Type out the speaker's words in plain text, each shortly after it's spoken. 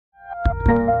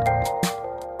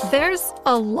There's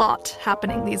a lot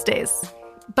happening these days,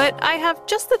 but I have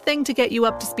just the thing to get you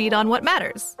up to speed on what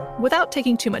matters, without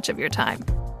taking too much of your time.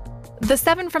 The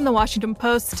 7 from the Washington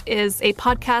Post is a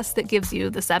podcast that gives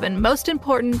you the 7 most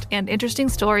important and interesting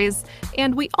stories,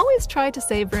 and we always try to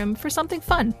save room for something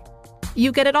fun.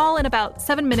 You get it all in about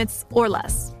 7 minutes or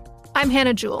less. I'm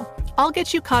Hannah Jewell. I'll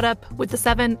get you caught up with the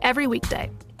 7 every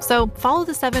weekday. So follow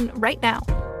the 7 right now.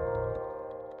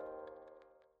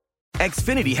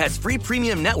 Xfinity has free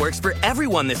premium networks for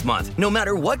everyone this month, no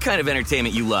matter what kind of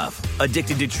entertainment you love.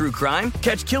 Addicted to true crime?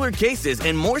 Catch killer cases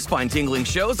and more spine-tingling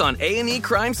shows on A&E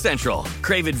Crime Central.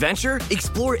 Crave adventure?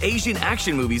 Explore Asian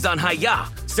action movies on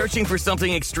Hi-YAH. Searching for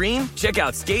something extreme? Check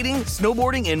out skating,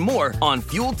 snowboarding, and more on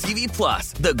Fuel TV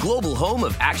Plus, the global home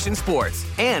of action sports.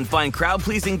 And find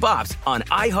crowd-pleasing bops on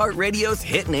iHeartRadio's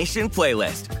Hit Nation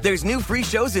playlist. There's new free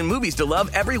shows and movies to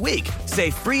love every week. Say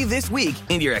free this week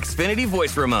in your Xfinity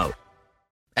voice remote.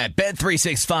 At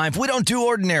Bet365, we don't do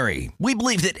ordinary. We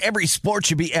believe that every sport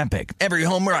should be epic. Every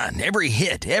home run, every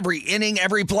hit, every inning,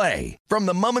 every play. From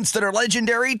the moments that are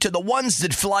legendary to the ones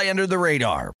that fly under the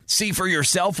radar. See for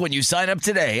yourself when you sign up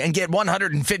today and get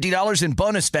 $150 in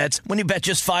bonus bets when you bet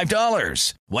just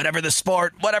 $5. Whatever the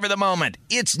sport, whatever the moment,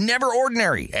 it's never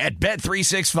ordinary at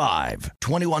Bet365.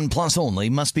 21 plus only.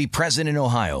 Must be present in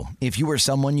Ohio. If you or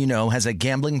someone you know has a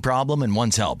gambling problem and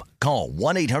wants help, call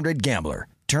 1-800-GAMBLER.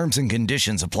 Terms and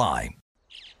conditions apply.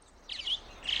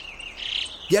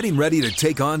 Getting ready to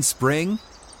take on spring?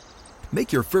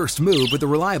 Make your first move with the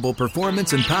reliable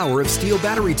performance and power of Steel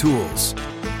battery tools.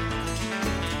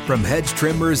 From hedge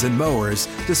trimmers and mowers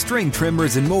to string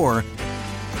trimmers and more,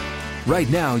 right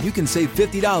now you can save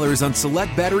 $50 on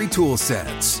select battery tool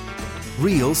sets.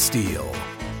 Real Steel.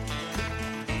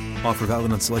 Offer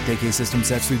valid on select AK system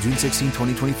sets through June 16,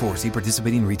 2024. See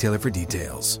participating retailer for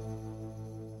details.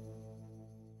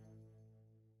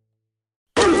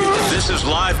 This is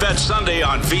Live Bet Sunday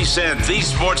on VSiN, the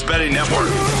Sports Betting Network.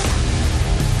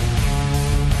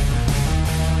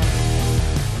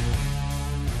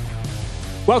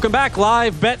 Welcome back,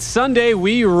 Live Bet Sunday.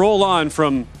 We roll on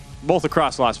from both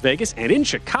across Las Vegas and in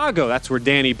Chicago. That's where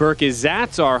Danny Burke is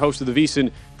at, our host of the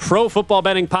VSiN Pro Football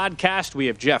Betting Podcast. We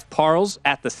have Jeff Parles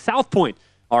at the South Point,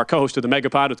 our co-host of the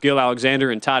Megapod with Gil Alexander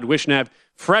and Todd Wishnev,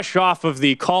 fresh off of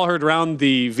the call heard around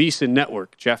the VSiN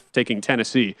network. Jeff taking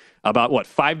Tennessee about,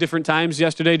 5 different times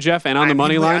yesterday, Jeff? And on the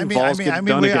money line, balls get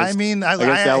done against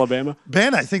Alabama?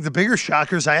 Ben, I think the bigger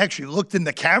shocker is I actually looked in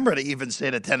the camera to even say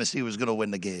that Tennessee was going to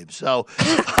win the game. So,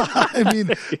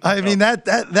 that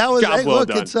was, Job well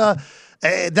done.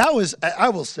 I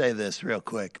will say this real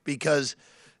quick because,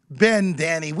 Ben,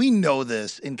 Danny, we know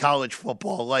this in college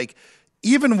football. Like,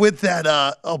 even with that,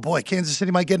 Kansas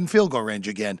City might get in field goal range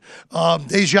again.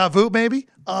 Deja vu, maybe.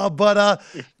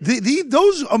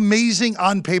 Those amazing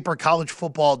on-paper college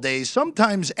football days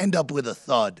sometimes end up with a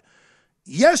thud.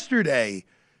 Yesterday,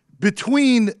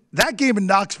 between that game in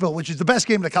Knoxville, which is the best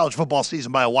game of the college football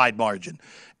season by a wide margin,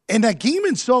 and that game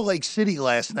in Salt Lake City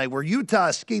last night where Utah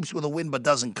escapes with a win but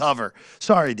doesn't cover.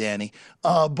 Sorry, Danny.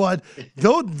 But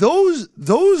those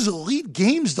elite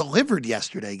games delivered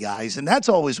yesterday, guys, and that's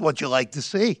always what you like to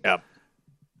see. Yep.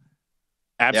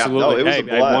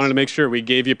 Absolutely. I wanted to make sure we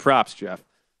gave you props, Jeff.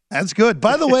 That's good.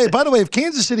 By the way, if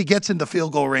Kansas City gets into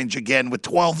field goal range again with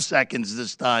 12 seconds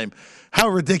this time, how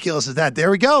ridiculous is that?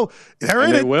 There we go. They're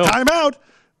in it. Timeout.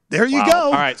 There you go.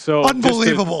 All right, so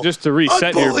unbelievable. Just to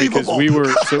reset here, because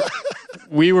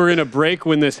we were in a break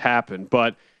when this happened,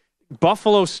 but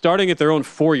Buffalo, starting at their own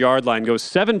 4-yard line, goes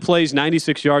 7 plays,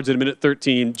 96 yards at a minute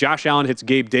 13. Josh Allen hits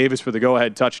Gabe Davis for the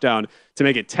go-ahead touchdown to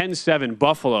make it 10-7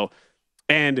 Buffalo.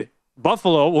 And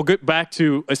Buffalo, we'll get back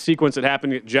to a sequence that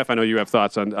happened. Jeff, I know you have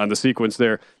thoughts on the sequence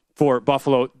there for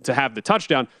Buffalo to have the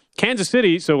touchdown. Kansas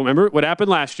City, so remember what happened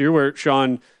last year where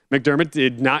Sean McDermott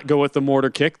did not go with the mortar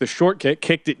kick, the short kick,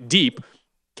 kicked it deep.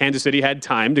 Kansas City had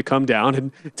time to come down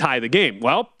and tie the game.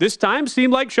 Well, this time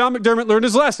seemed like Sean McDermott learned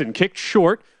his lesson. Kicked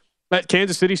short.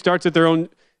 Kansas City starts at their own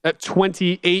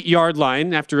 28-yard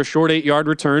line after a short 8-yard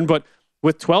return. But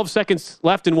with 12 seconds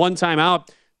left and 1 timeout,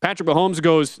 Patrick Mahomes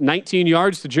goes 19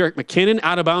 yards to Jerick McKinnon,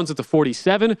 out of bounds at the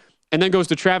 47. And then goes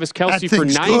to Travis Kelce for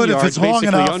 9 yards, basically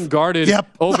unguarded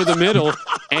over the middle.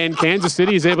 And Kansas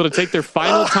City is able to take their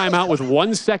final timeout with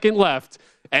 1 second left.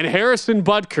 And Harrison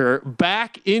Butker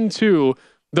back into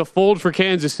the fold for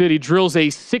Kansas City, drills a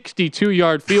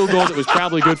 62-yard field goal that was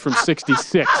probably good from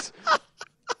 66.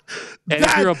 And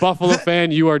if you're a Buffalo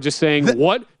fan, you are just saying,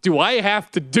 what do I have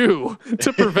to do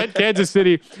to prevent Kansas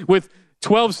City with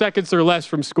 12 seconds or less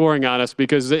from scoring on us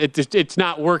because it's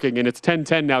not working, and it's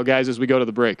 10-10 now, guys, as we go to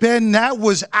the break. Ben, that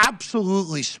was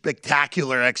absolutely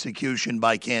spectacular execution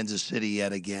by Kansas City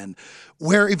yet again,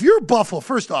 where if you're Buffalo,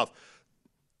 first off,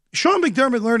 Sean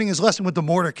McDermott learning his lesson with the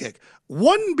mortar kick.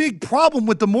 One big problem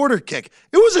with the mortar kick,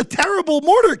 it was a terrible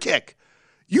mortar kick.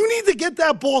 You need to get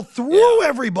that ball through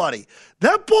everybody.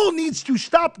 That ball needs to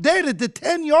stop dead at the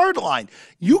 10-yard line.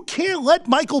 You can't let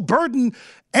Michael Burton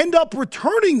end up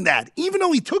returning that, even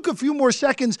though he took a few more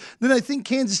seconds than I think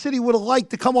Kansas City would have liked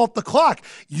to come off the clock.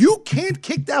 You can't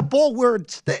kick that ball where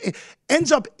it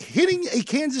ends up hitting a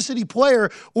Kansas City player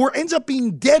or ends up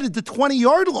being dead at the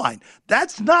 20-yard line.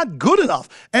 That's not good enough.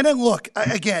 And then look,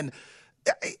 again,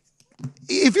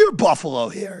 if you're Buffalo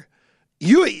here,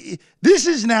 this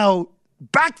is now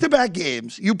back-to-back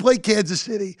games. You play Kansas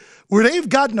City where they've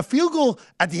gotten a field goal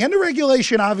at the end of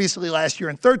regulation, obviously last year,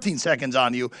 in 13 seconds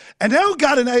on you, and now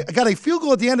got a field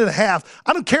goal at the end of the half.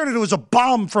 I don't care that it was a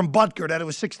bomb from Butker, that it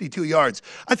was 62 yards.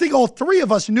 I think all three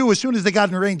of us knew as soon as they got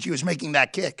in range he was making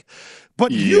that kick.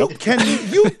 But you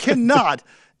cannot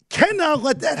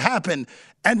let that happen.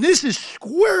 And this is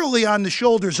squarely on the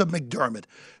shoulders of McDermott,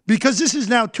 because this is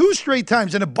now 2 straight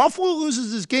times. And if Buffalo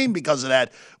loses this game because of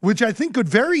that, which I think could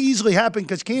very easily happen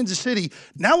because Kansas City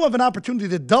now have an opportunity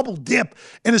to double dip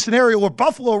in a scenario where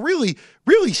Buffalo really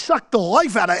sucked the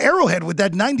life out of Arrowhead with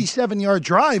that 97-yard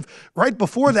drive right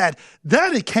before that,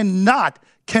 it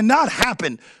cannot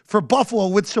happen for Buffalo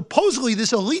with supposedly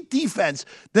this elite defense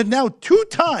that now 2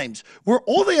 times where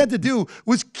all they had to do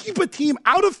was keep a team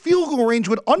out of field goal range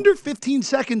with under 15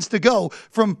 seconds to go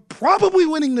from probably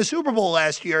winning the Super Bowl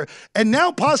last year, and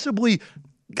now possibly,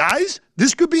 guys,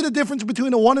 this could be the difference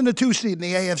between a 1 and a 2 seed in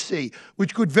the AFC,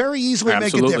 which could very easily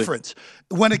make a difference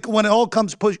when it all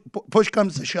comes push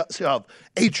comes to shove.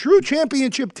 A true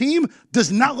championship team does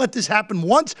not let this happen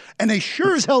once, and they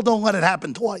sure as hell don't let it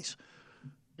happen twice.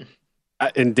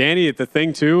 And Danny, the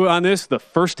thing too on this, the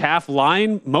first half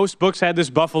line, most books had this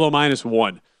Buffalo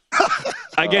 -1.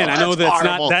 Again, I know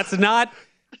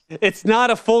it's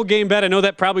not a full game bet. I know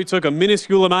that probably took a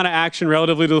minuscule amount of action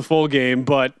relatively to the full game,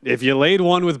 but if you laid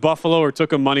one with Buffalo or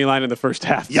took a money line in the first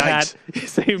half, that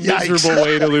is a miserable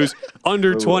way to lose.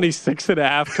 Under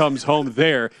 26.5 comes home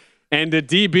there. And at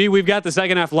DB, we've got the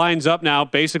second half lines up now,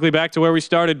 basically back to where we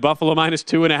started, Buffalo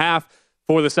 -2.5.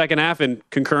 for the second half and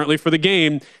concurrently for the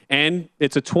game, and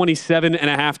it's a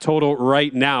 27.5 total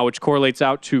right now, which correlates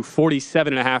out to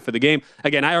 47.5 for the game.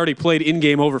 Again, I already played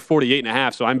in-game over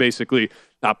 48.5, so I'm basically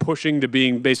pushing to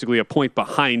being basically a point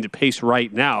behind pace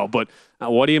right now. But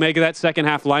what do you make of that second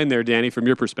half line there, Danny, from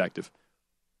your perspective?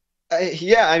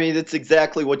 Yeah, I mean, it's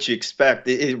exactly what you expect.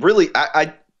 It really,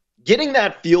 getting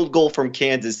that field goal from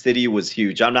Kansas City was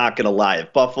huge. I'm not going to lie.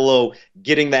 If Buffalo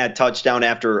getting that touchdown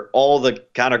after all the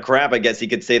kind of crap, I guess you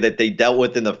could say, that they dealt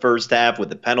with in the first half with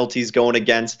the penalties going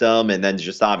against them and then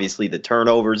just obviously the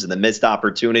turnovers and the missed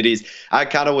opportunities, I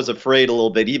kind of was afraid a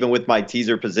little bit, even with my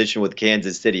teaser position with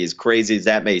Kansas City. As crazy as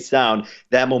that may sound,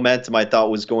 that momentum I thought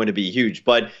was going to be huge.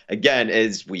 But again,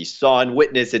 as we saw and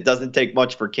witnessed, it doesn't take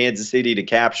much for Kansas City to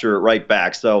capture it right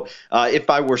back. So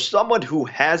if I were someone who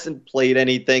hasn't played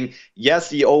anything, yes,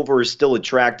 the over is still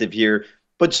attractive here,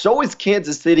 but so is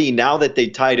Kansas City now that they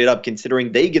tied it up,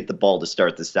 considering they get the ball to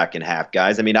start the second half,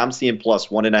 guys. I mean, I'm seeing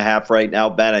 +1.5 right now,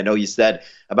 Ben. I know you said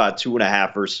about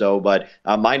 2.5 or so, but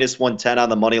 -110 on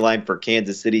the money line for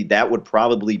Kansas City. That would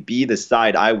probably be the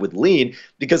side I would lean,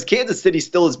 because Kansas City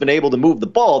still has been able to move the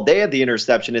ball. They had the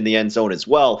interception in the end zone as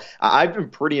well. I've been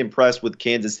pretty impressed with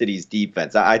Kansas City's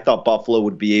defense. I thought Buffalo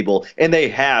would be able, and they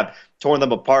have torn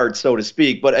them apart, so to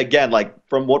speak. But again, like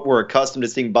from what we're accustomed to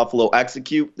seeing Buffalo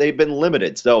execute, they've been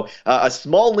limited. So a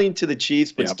small lean to the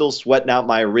Chiefs, but still sweating out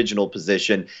my original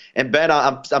position. And Ben,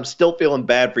 I'm still feeling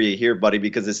bad for you here, buddy,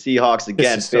 because the Seahawks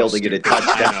again failed to get a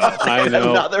touchdown. I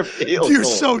know. Another field You're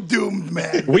goal. so doomed,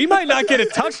 man. We might not get a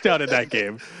touchdown in that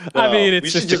game. No, I mean,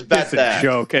 it's just bet a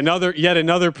joke. Yet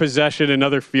another possession,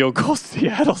 another field goal.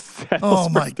 Seattle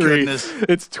settles for 3. Goodness.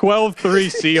 It's 12-3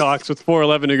 Seahawks with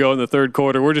 4:11 to go in the third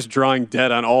quarter. We're just drawing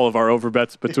dead on all of our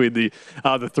overbets between the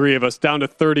three of us. Down to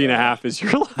 30.5 is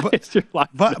your line.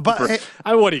 But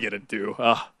what are you going to do?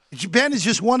 Ben is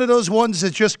just one of those ones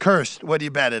that just cursed when you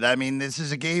bet it. I mean, this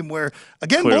is a game where,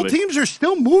 again, Clearly. both teams are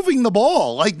still moving the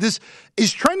ball. Like, this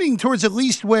is trending towards at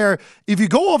least where, if you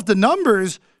go off the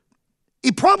numbers,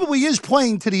 it probably is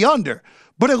playing to the under,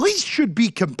 but at least should be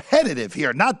competitive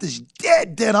here, not this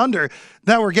dead under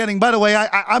that we're getting. By the way,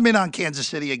 I'm in on Kansas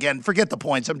City again. Forget the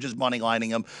points. I'm just money lining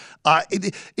them.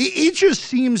 It just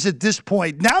seems at this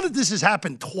point, now that this has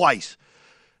happened twice,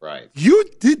 Right.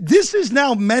 This is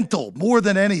now mental more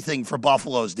than anything for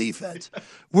Buffalo's defense,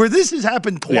 where this has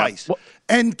happened twice. Yeah.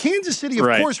 And Kansas City, of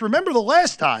course, remember the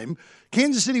last time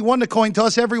Kansas City won the coin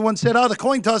toss, everyone said, the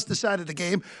coin toss decided the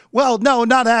game. Well, no,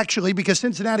 not actually, because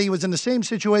Cincinnati was in the same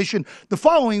situation the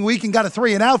following week and got a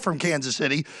 3-and-out from Kansas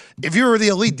City. If you were the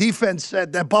elite defense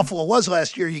that Buffalo was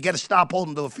last year, you got to stop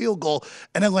holding to a field goal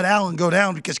and then let Allen go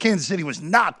down, because Kansas City was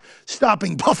not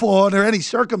stopping Buffalo under any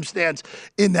circumstance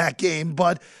in that game.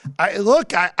 But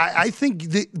I think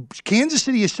that Kansas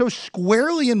City is so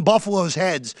squarely in Buffalo's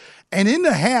heads, and in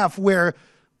the half where –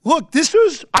 look,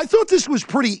 I thought this was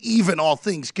pretty even, all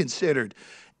things considered.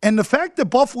 And the fact that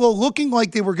Buffalo looking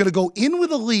like they were going to go in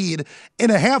with a lead in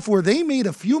a half where they made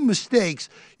a few mistakes,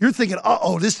 you're thinking,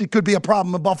 this could be a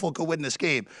problem and Buffalo could win this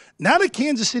game. Now that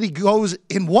Kansas City goes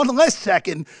in one less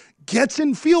second, gets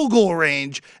in field goal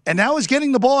range, and now is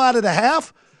getting the ball out of the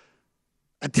half,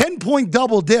 a 10-point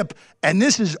double dip, and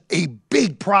this is a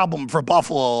big problem for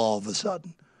Buffalo all of a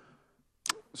sudden.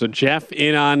 So Jeff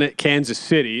in on Kansas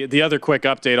City. The other quick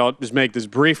update, I'll just make this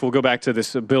brief. We'll go back to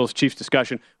this Bills-Chiefs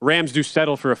discussion. Rams do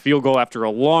settle for a field goal after a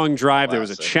long drive. Classic. There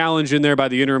was a challenge in there by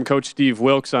the interim coach, Steve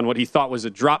Wilks, on what he thought was a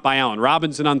drop by Allen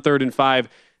Robinson on 3rd and 5.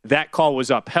 That call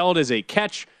was upheld as a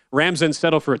catch. Rams then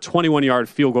settle for a 21-yard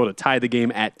field goal to tie the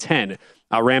game at 10.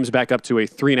 Rams back up to a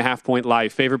 3.5-point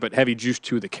live favorite, but heavy juice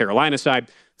to the Carolina side.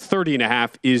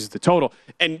 30.5 is the total.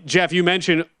 And Jeff, you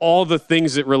mentioned all the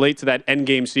things that relate to that end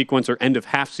game sequence or end of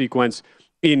half sequence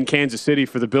in Kansas City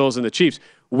for the Bills and the Chiefs.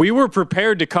 We were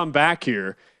prepared to come back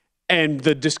here, and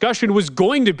the discussion was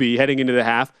going to be heading into the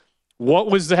half,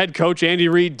 what was the head coach Andy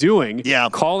Reid doing? Yeah.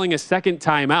 Calling a second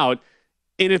timeout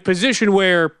in a position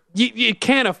where you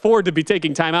can't afford to be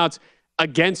taking timeouts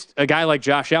against a guy like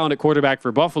Josh Allen at quarterback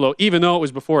for Buffalo, even though it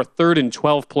was before a 3rd and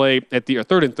 12 play at the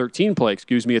 3rd and 13 play, at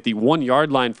the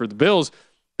 1-yard line for the Bills.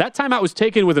 That timeout was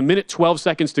taken with 1:12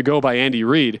 seconds to go by Andy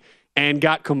Reid and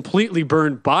got completely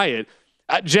burned by it.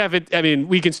 Jeff,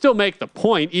 we can still make the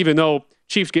point, even though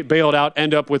Chiefs get bailed out,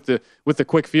 end up with the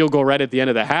quick field goal right at the end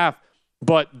of the half.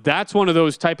 But that's one of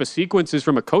those type of sequences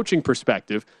from a coaching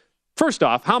perspective. First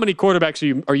off, how many quarterbacks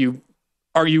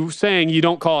are you saying you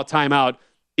don't call a timeout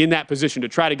in that position to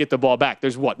try to get the ball back?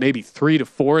 There's maybe 3 to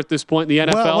 4 at this point in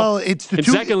the NFL. Well, it's the and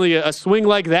secondly, a swing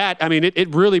like that,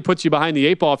 it really puts you behind the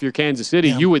 8 ball if you're Kansas City.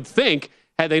 Yeah. You would think,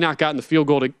 had they not gotten the field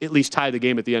goal to at least tie the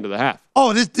game at the end of the half.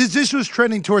 Oh, this was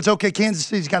trending towards, okay, Kansas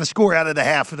City's got to score out of the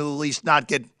half and at least not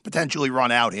get potentially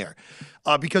run out here.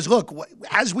 Because, look,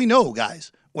 as we know,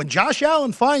 guys, when Josh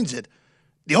Allen finds it,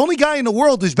 the only guy in the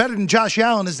world who's better than Josh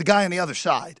Allen is the guy on the other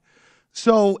side.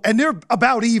 So, and they're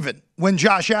about even when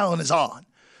Josh Allen is on.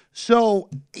 So,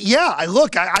 yeah, I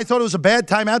thought it was a bad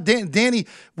timeout. Danny,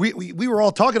 we were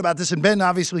all talking about this, and Ben,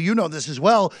 obviously, you know this as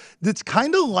well. It's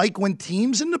kind of like when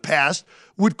teams in the past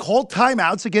would call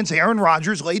timeouts against Aaron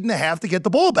Rodgers late in the half to get the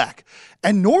ball back.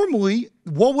 And normally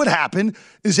what would happen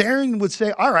is Aaron would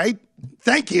say, all right,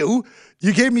 thank you.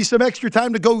 You gave me some extra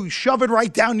time to go shove it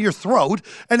right down your throat.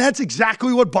 And that's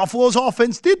exactly what Buffalo's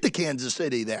offense did to Kansas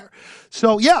City there.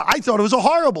 So, yeah, I thought it was a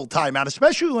horrible timeout,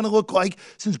 especially when it looked like,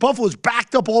 since Buffalo's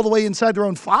backed up all the way inside their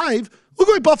own 5,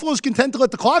 looked like Buffalo's content to let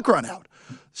the clock run out.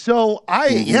 So,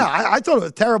 I thought it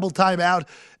was a terrible timeout.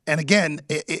 And again,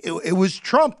 it was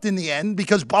trumped in the end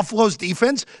because Buffalo's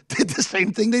defense did the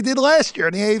same thing they did last year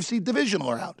in the AFC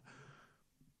divisional round.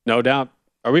 No doubt.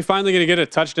 Are we finally going to get a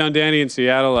touchdown, Danny, in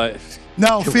Seattle?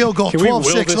 No, field goal,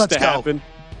 12-6, let's go. Happen?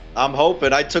 I'm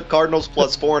hoping. I took Cardinals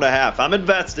plus 4.5. I'm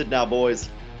invested now, boys.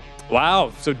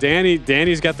 Wow. So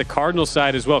Danny's got the Cardinals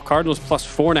side as well. Cardinals plus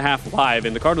 4.5 live,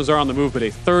 and the Cardinals are on the move, but a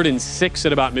 3rd and 6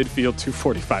 at about midfield,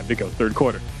 2:45 to go, third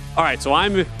quarter. All right, so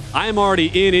I'm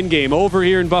already in game over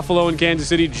here in Buffalo and Kansas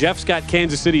City. Jeff's got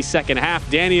Kansas City second half.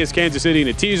 Danny has Kansas City in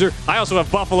a teaser. I also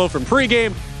have Buffalo from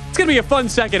pregame. It's going to be a fun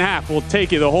second half. We'll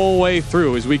take you the whole way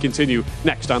through as we continue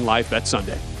next on Live Bet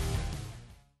Sunday.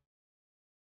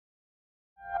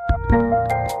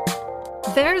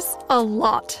 There's a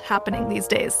lot happening these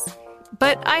days,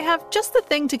 but I have just the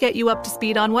thing to get you up to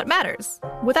speed on what matters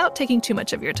without taking too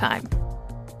much of your time.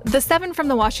 The 7 from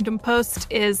the Washington Post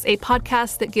is a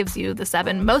podcast that gives you the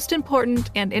 7 most important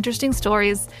and interesting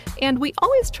stories, and we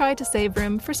always try to save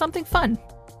room for something fun.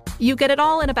 You get it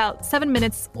all in about 7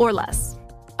 minutes or less.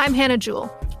 I'm Hannah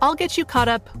Jewell. I'll get you caught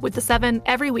up with the 7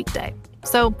 every weekday.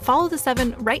 So follow the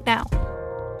 7 right now.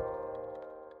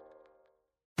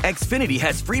 Xfinity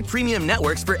has free premium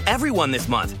networks for everyone this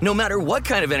month, no matter what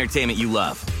kind of entertainment you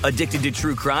love. Addicted to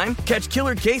true crime? Catch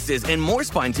killer cases and more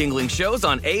spine-tingling shows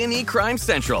on A&E Crime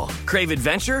Central. Crave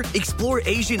adventure? Explore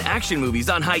Asian action movies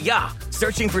on Hi-YAH.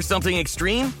 Searching for something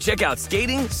extreme? Check out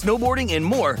skating, snowboarding, and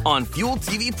more on Fuel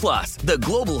TV Plus, the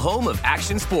global home of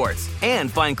action sports.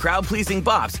 And find crowd-pleasing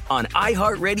bops on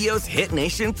iHeartRadio's Hit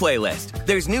Nation playlist.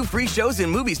 There's new free shows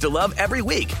and movies to love every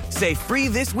week. Say free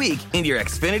this week in your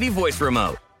Xfinity voice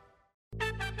remote.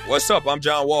 What's up? I'm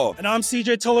John Wall. And I'm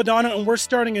CJ Toledano, and we're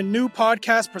starting a new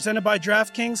podcast presented by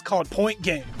DraftKings called Point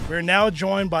Game. We're now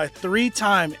joined by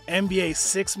three-time NBA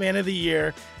Sixth Man of the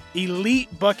Year,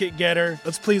 elite bucket getter.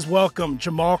 Let's please welcome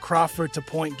Jamal Crawford to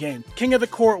Point Game. King of the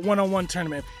Court one-on-one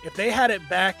tournament. If they had it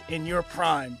back in your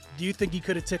prime, do you think you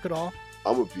could have took it all?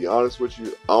 I'm going to be honest with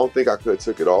you. I don't think I could have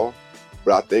took it all,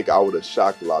 but I think I would have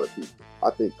shocked a lot of people.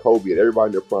 I think Kobe and everybody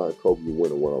in their prime, Kobe would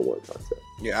win a one-on-one contest.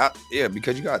 Yeah,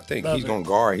 because you got to think, he's going to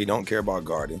guard. He don't care about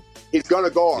guarding. He's going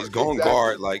to guard. He's going to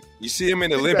guard. Like, you see him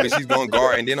in the Olympics, he's going to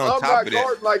guard. And then on top of that. I'm not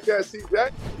guarding like that,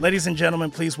 CJ. Ladies and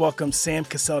gentlemen, please welcome Sam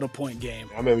Cassell to Point Game.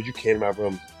 I remember you came out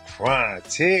from prime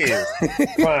 10.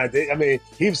 I mean,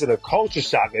 he was in a culture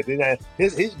shock.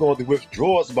 He's going through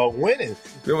withdrawals about winning.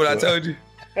 Remember what I told you?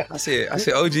 I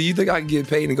said, OG, you think I can get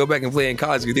paid and go back and play in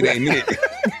college because it ain't it?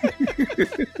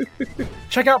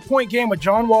 Check out Point Game with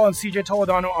John Wall and CJ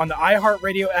Toledano on the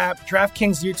iHeartRadio app,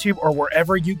 DraftKings YouTube, or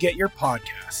wherever you get your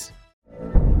podcasts.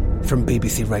 From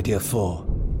BBC Radio 4,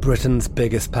 Britain's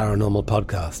biggest paranormal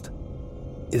podcast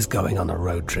is going on a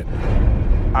road trip.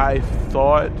 I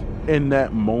thought in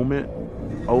that moment,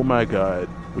 oh my God,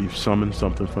 we've summoned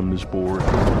something from this board.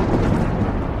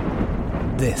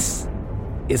 This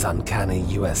is Uncanny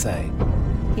USA.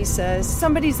 He says,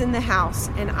 somebody's in the house,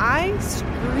 and I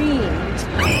screamed.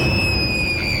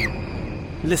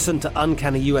 Listen to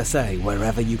Uncanny USA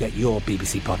wherever you get your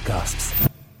BBC podcasts,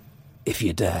 if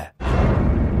you dare.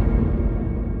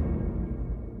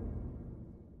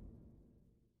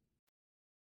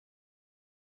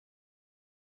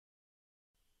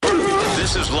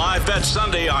 This is Live Bet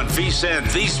Sunday on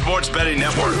VSiN, the Sports Betting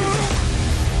Network.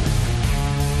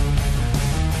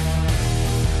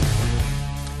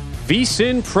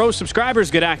 VSiN Pro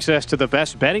subscribers get access to the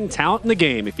best betting talent in the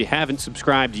game. If you haven't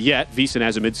subscribed yet, VSiN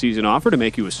has a mid-season offer to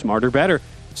make you a smarter bettor.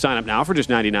 Sign up now for just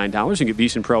 $99 and get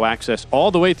VSiN Pro access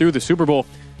all the way through the Super Bowl.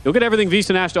 You'll get everything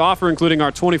VSiN has to offer, including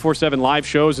our 24/7 live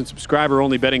shows and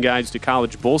subscriber-only betting guides to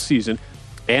college bowl season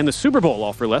and the Super Bowl,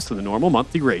 all for less than the normal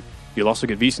monthly rate. You'll also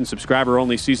get VSiN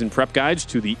subscriber-only season prep guides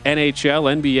to the NHL,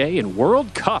 NBA, and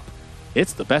World Cup.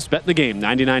 It's the best bet in the game.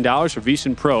 $99 for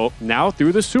VSiN Pro now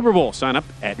through the Super Bowl. Sign up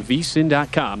at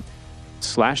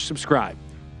vsin.com/subscribe.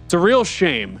 It's a real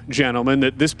shame, gentlemen,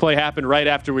 that this play happened right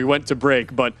after we went to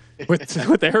break. But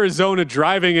with Arizona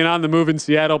driving and on the move in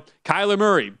Seattle, Kyler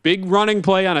Murray, big running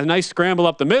play on a nice scramble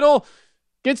up the middle,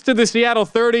 gets to the Seattle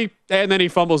 30, and then he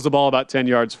fumbles the ball about 10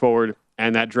 yards forward,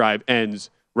 and that drive ends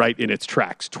right in its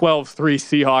tracks. 12-3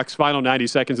 Seahawks, final 90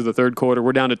 seconds of the third quarter.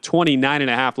 We're down to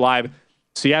 29.5 live.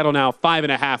 Seattle now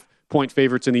 5.5-point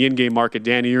favorites in the in-game market.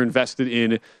 Danny, you're invested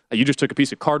in, you just took a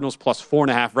piece of Cardinals plus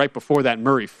 4.5 right before that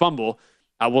Murray fumble.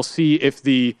 We'll see if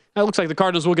it looks like the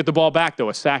Cardinals will get the ball back, though.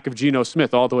 A sack of Geno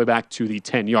Smith all the way back to the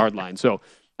 10-yard line. So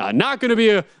not going to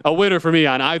be a winner for me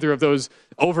on either of those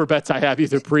over bets I have,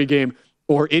 either pregame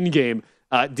or in-game,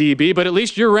 DB. But at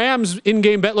least your Rams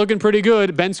in-game bet looking pretty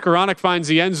good. Ben Skoranek finds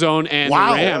the end zone, and the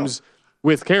Rams,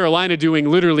 with Carolina doing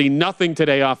literally nothing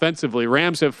today offensively,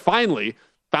 Rams have finally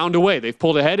found a way. They've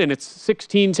pulled ahead, and it's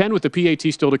 16-10 with the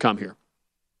PAT still to come here.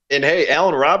 And, hey,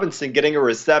 Allen Robinson getting a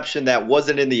reception that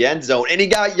wasn't in the end zone, and he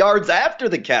got yards after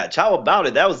the catch. How about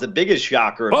it? That was the biggest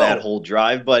shocker of that whole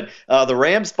drive. But the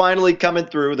Rams finally coming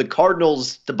through. The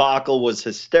Cardinals debacle was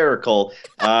hysterical.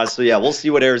 So, yeah, we'll see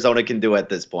what Arizona can do at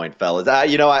this point, fellas.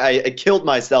 I killed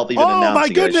myself even announcing my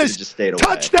goodness. I should have just stayed away.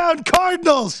 Touchdown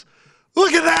Cardinals.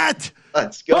 Look at that.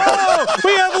 Let's go. Oh,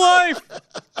 we have life.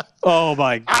 Oh,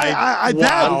 my God.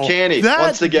 Uncanny.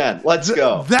 Once again. Let's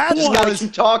go. Just got to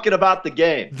keep talking about the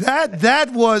game.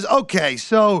 That was, okay,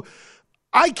 so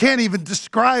I can't even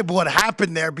describe what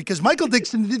happened there because Michael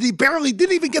Dixon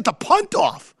didn't even get the punt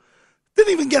off.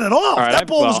 Didn't even get it off. Right, that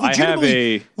ball was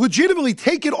legitimately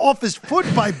taken off his foot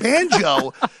by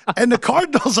Banjo, and the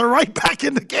Cardinals are right back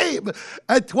in the game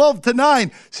at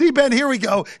 12-9. See, Ben, here we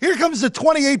go. Here comes the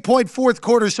 28-point fourth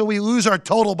quarter, so we lose our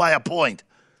total by a point.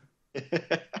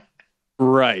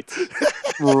 Right.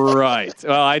 Well,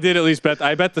 I did at least bet.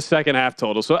 I bet the second half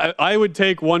total. So I would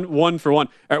take one for one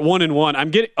at 1-1.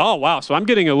 I'm getting. Oh wow. So I'm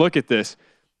getting a look at this.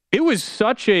 It was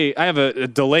such a. I have a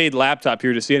delayed laptop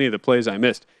here to see any of the plays I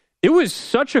missed. It was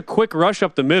such a quick rush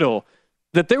up the middle.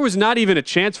 that there was not even a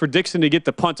chance for Dixon to get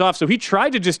the punt off. So he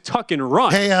tried to just tuck and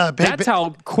run. That's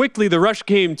how quickly the rush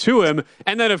came to him.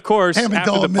 And then, of course,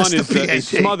 after the punt is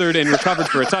smothered and recovered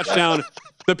for a touchdown,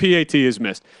 the PAT is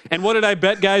missed. And what did I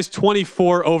bet, guys?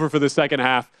 24 over for the second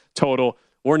half total.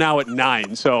 We're now at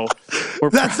 9. So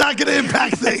that's not going to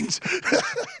impact things.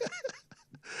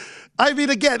 I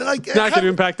mean, again, like it's not going to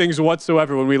impact things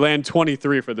whatsoever when we land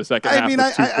 23 for the second half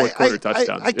with 2 fourth-quarter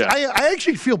touchdowns. I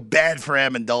actually feel bad for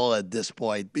Amendola at this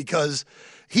point because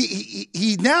he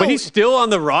now. But he's still on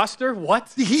the roster.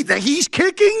 What? He's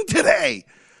kicking today.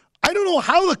 I don't know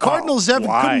how the Cardinals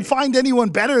couldn't find anyone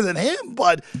better than him,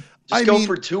 but. Just go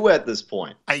for 2 at this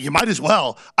point. You might as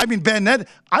well. I mean, Ben,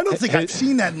 I don't think I've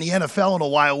seen that in the NFL in a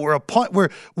while, where a punt, where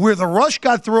the rush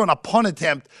got through on a punt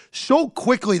attempt so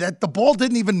quickly that the ball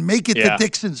didn't even make it to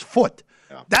Dixon's foot.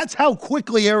 Yeah. That's how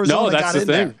quickly Arizona got in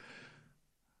there.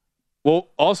 Well,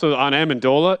 also on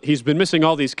Amendola, he's been missing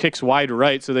all these kicks wide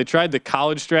right. So they tried the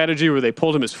college strategy where they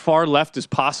pulled him as far left as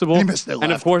possible. He missed it left.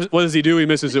 And of course, what does he do? He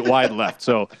misses it wide left.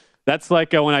 So. That's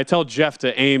like when I tell Jeff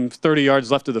to aim 30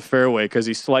 yards left of the fairway because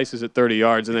he slices at 30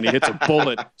 yards and then he hits a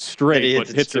bullet straight, but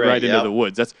hits it right into the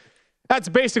woods. That's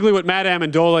basically what Matt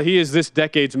Amendola, he is this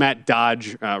decade's Matt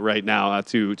Dodge right now,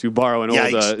 to borrow an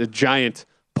old giant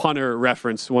punter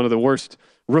reference, one of the worst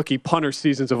rookie punter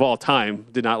seasons of all time.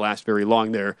 Did not last very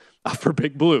long there for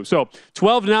Big Blue. So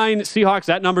 12-9 Seahawks,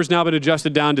 that number's now been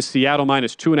adjusted down to Seattle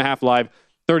minus 2.5 live,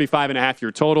 35.5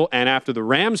 your total. And after the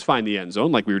Rams find the end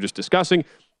zone, like we were just discussing,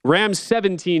 Rams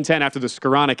 17-10 after the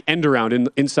Skoranek end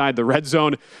around inside the red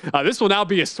zone. This will now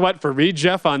be a sweat for me,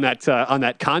 Jeff, on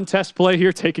that contest play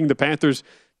here, taking the Panthers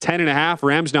 10.5.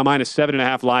 Rams now minus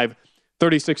 7.5 live,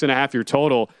 36.5 your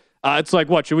total. It's like,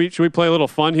 what, should we play a little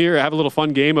fun here? Have a little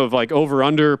fun game of like over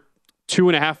under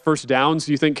 2.5 first downs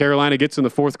you think Carolina gets in the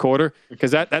fourth quarter?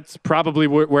 Because that's probably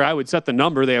where I would set the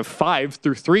number. They have 5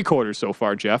 through 3 quarters so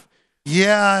far, Jeff.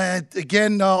 Yeah,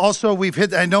 again, also we've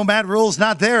hit, I know Matt Rule's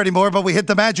not there anymore, but we hit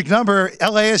the magic number,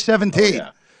 LA is 17. Oh,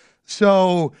 yeah.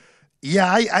 So,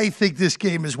 yeah, I think this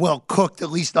game is well cooked,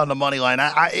 at least on the money line.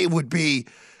 It would be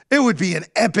an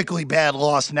epically bad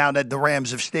loss now that the Rams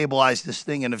have stabilized this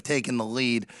thing and have taken the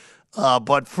lead.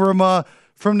 But from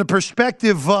the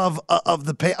perspective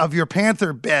of your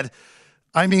Panther bet,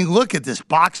 I mean, look at this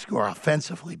box score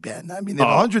offensively, Ben. I mean, they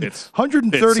have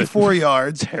 134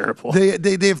 yards. Terrible.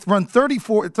 They've run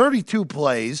 32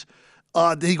 plays.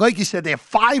 Like you said, they have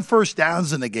 5 first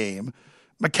downs in the game.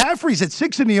 McCaffrey's at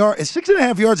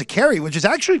 6.5 yards a carry, which is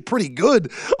actually pretty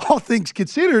good, all things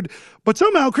considered. But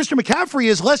somehow Christian McCaffrey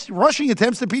has less rushing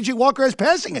attempts than P.J. Walker has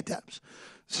passing attempts.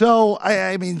 So,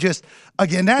 I mean, just,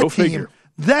 again,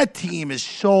 that team is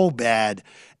so bad.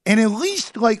 And at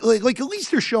least, like at least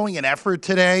they're showing an effort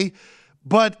today.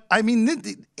 But, I mean, at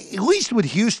least with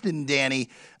Houston, Danny,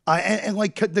 and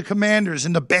like the Commanders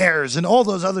and the Bears and all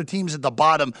those other teams at the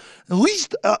bottom, at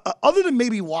least other than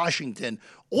maybe Washington,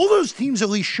 all those teams at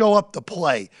least show up to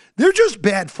play. They're just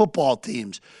bad football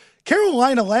teams.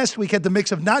 Carolina last week had the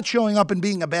mix of not showing up and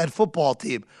being a bad football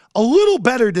team. A little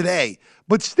better today,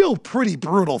 but still pretty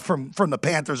brutal from the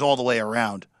Panthers all the way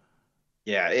around.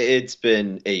 Yeah, it's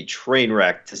been a train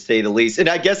wreck, to say the least. And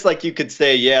I guess, like, you could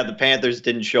say, yeah, the Panthers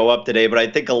didn't show up today, but I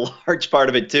think a large part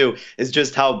of it, too, is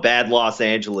just how bad Los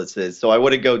Angeles is. So I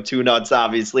wouldn't go too nuts,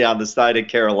 obviously, on the side of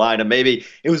Carolina. Maybe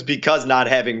it was because not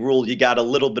having Rule, you got a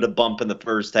little bit of bump in the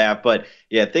first half. But,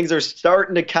 yeah, things are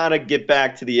starting to kind of get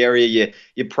back to the area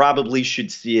you probably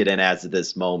should see it in as of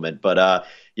this moment. But,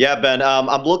 yeah, Ben,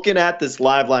 I'm looking at this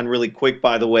live line really quick,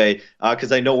 by the way,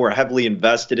 because I know we're heavily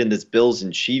invested in this Bills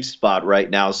and Chiefs spot right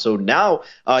now. So now,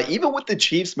 even with the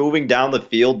Chiefs moving down the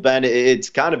field, Ben, it's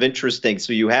kind of interesting.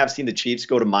 So you have seen the Chiefs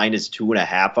go to minus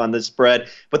 2.5 on the spread,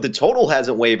 but the total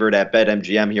hasn't wavered at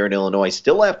BetMGM here in Illinois,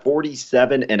 still at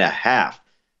 47.5.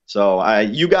 So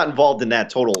you got involved in that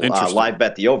total live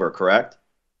bet the over, correct?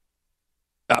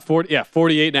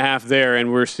 48.5 there,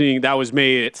 and we're seeing that was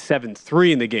made at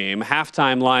 7-3 in the game.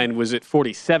 Halftime line was at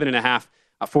 47.5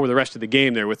 for the rest of the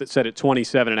game there, with it set at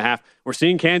 27.5. We're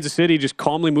seeing Kansas City just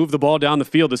calmly move the ball down the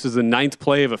field. This is the 9th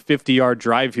play of a 50-yard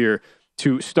drive here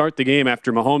to start the game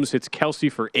after Mahomes hits Kelsey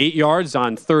for 8 yards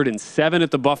on 3rd and 7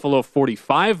 at the Buffalo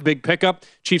 45. Big pickup.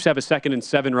 Chiefs have a 2nd and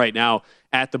 7 right now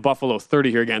at the Buffalo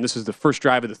 30 here. Again, this is the first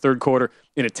drive of the third quarter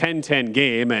in a 10-10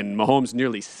 game, and Mahomes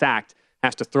nearly sacked,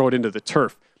 has to throw it into the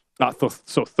turf.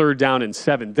 So 3rd down and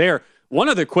 7 there. One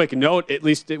other quick note, at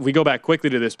least if we go back quickly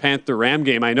to this Panther-Ram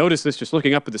game, I noticed this just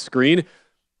looking up at the screen.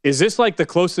 Is this like the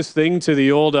closest thing to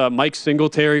the old Mike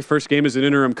Singletary first game as an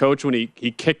interim coach when he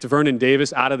kicked Vernon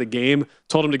Davis out of the game,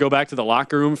 told him to go back to the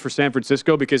locker room for San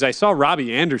Francisco? Because I saw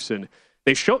Robbie Anderson.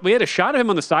 We had a shot of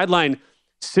him on the sideline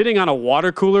sitting on a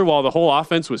water cooler while the whole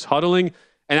offense was huddling.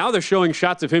 And now they're showing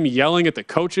shots of him yelling at the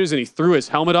coaches, and he threw his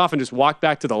helmet off and just walked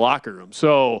back to the locker room.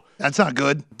 So that's not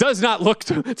good. Does not look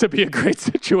to be a great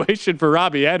situation for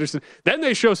Robbie Anderson. Then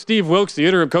they show Steve Wilkes, the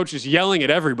interim coach, just yelling at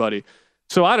everybody.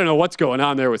 So I don't know what's going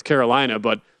on there with Carolina,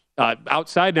 but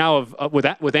outside now of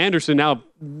with Anderson now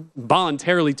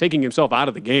voluntarily taking himself out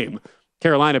of the game,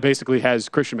 Carolina basically has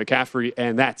Christian McCaffrey,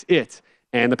 and that's it.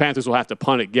 And the Panthers will have to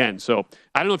punt again. So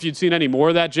I don't know if you'd seen any more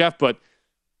of that, Jeff, but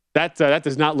that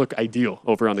does not look ideal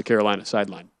over on the Carolina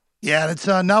sideline. Yeah, it's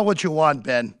not what you want,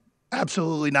 Ben.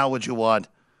 Absolutely not what you want.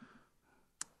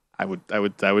 I would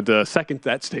second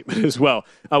that statement as well.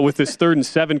 With this 3rd and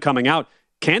 7 coming out,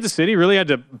 Kansas City really had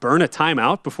to burn a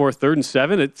timeout before 3rd and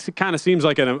 7. It kind of seems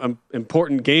like an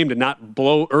important game to not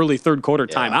blow early third quarter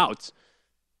timeouts.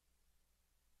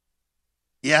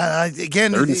 Yeah,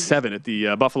 again, 3rd and 7 at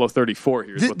the Buffalo 34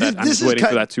 here. I'm just waiting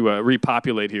for that to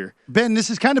repopulate here. Ben, this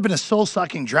has kind of been a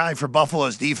soul-sucking drive for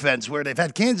Buffalo's defense, where they've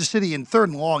had Kansas City in 3rd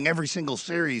and long every single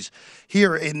series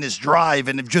here in this drive,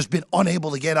 and have just been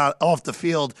unable to get off the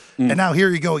field. And now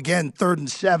here you go again, 3rd and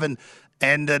 7,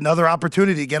 and another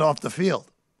opportunity to get off the field.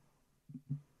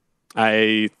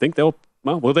 I think will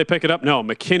they pick it up? No,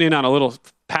 McKinnon on a little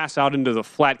pass out into the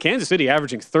flat. Kansas City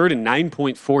averaging 3rd and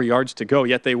 9.4 yards to go,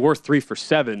 yet they were 3 for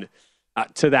 7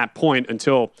 to that point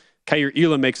until Kaiir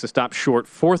Elam makes the stop short.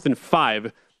 4th and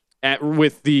 5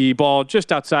 with the ball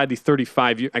just outside the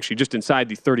 35, actually just inside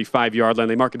the 35-yard line.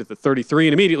 They mark it at the 33,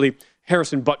 and immediately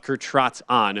Harrison Butker trots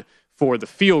on for the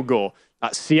field goal.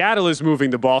 Seattle is moving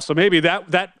the ball, so maybe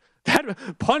that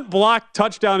punt block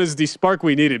touchdown is the spark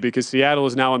we needed, because Seattle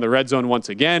is now in the red zone once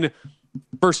again.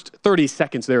 First 30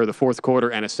 seconds there of the fourth quarter,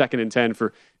 and a 2nd and 10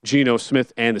 for Geno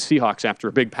Smith and the Seahawks after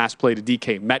a big pass play to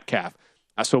DK Metcalf.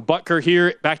 So Butker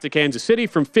here back to Kansas City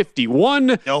from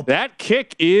 51. Nope. That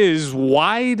kick is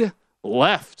wide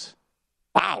left.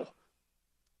 Wow.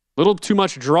 Little too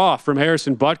much draw from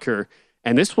Harrison Butker,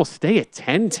 and this will stay a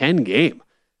 10-10 game.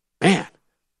 Man.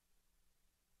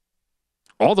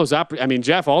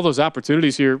 Jeff, all those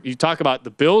opportunities here. You talk about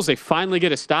the Bills. They finally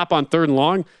get a stop on 3rd and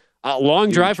long. Long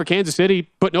drive for Kansas City,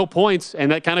 but no points,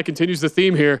 and that kind of continues the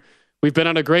theme here. We've been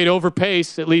on a great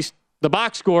overpace, at least the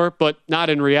box score, but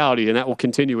not in reality, and that will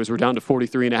continue as we're down to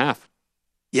 43.5.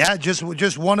 Yeah,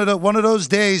 just one of those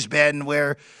days, Ben,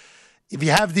 where if you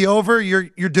have the over,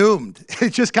 you're doomed.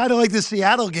 It's just kind of like the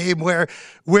Seattle game where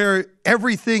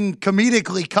everything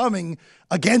comedically coming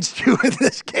against you in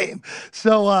this game.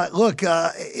 So look,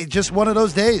 it's just one of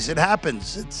those days. It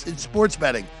happens. It's sports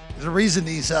betting. There's a reason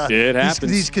these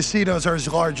casinos are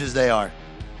as large as they are.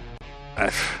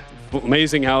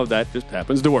 Amazing how that just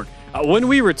happens to work. When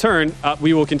we return,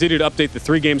 we will continue to update the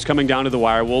 3 games coming down to the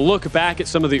wire. We'll look back at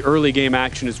some of the early game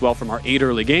action as well from our 8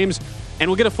 early games, and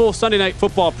we'll get a full Sunday Night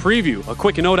Football preview. A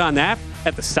quick note on that,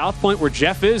 at the South Point where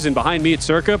Jeff is and behind me at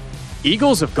Circa,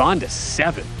 Eagles have gone to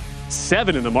 7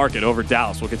 in the market over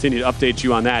Dallas. We'll continue to update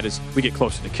you on that as we get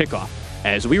closer to kickoff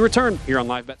as we return here on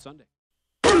Live Bet Sunday.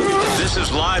 This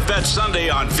is Live Bet Sunday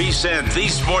on VSiN, the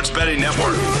Sports Betting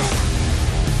Network.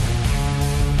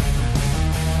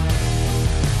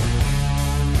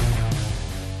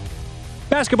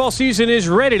 Basketball season is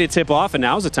ready to tip off, and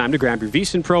now is the time to grab your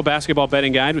VSiN Pro Basketball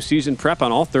Betting Guide with season prep on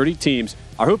all 30 teams.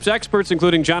 Our hoops experts,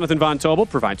 including Jonathan Von Tobel,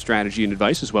 provide strategy and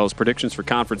advice, as well as predictions for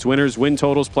conference winners, win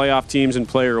totals, playoff teams, and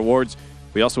player awards.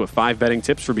 We also have 5 betting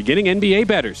tips for beginning NBA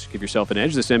bettors. Give yourself an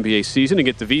edge this NBA season and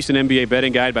get the VSiN NBA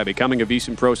Betting Guide by becoming a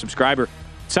VSiN Pro subscriber.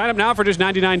 Sign up now for just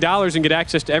 $99 and get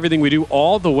access to everything we do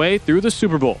all the way through the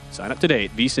Super Bowl. Sign up today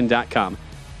at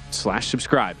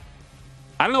VSiN.com/subscribe.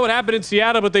 I don't know what happened in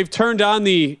Seattle, but they've turned on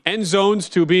the end zones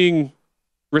to being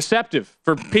receptive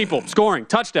for people scoring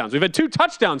touchdowns. We've had 2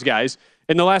 touchdowns, guys,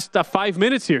 in the last 5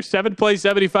 minutes here. 7-play,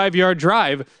 75-yard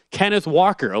drive. Kenneth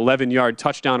Walker, 11-yard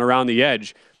touchdown around the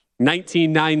edge.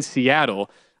 19-9 Seattle.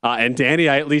 And Danny,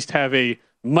 I at least have a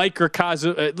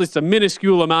microcosm, at least a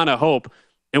minuscule amount of hope.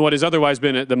 And what has otherwise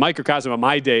been the microcosm of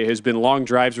my day has been long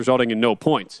drives resulting in no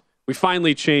points. We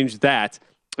finally changed that,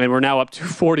 and we're now up to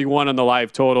 41 on the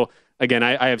live total. Again,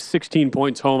 I have 16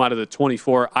 points home out of the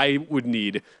 24 I would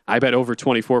need. I bet over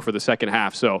 24 for the second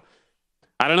half. So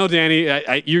I don't know, Danny.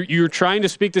 You're trying to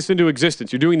speak this into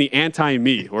existence. You're doing the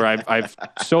anti-me, where I've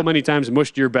so many times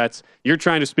mushed your bets. You're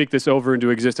trying to speak this over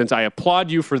into existence. I applaud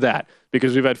you for that,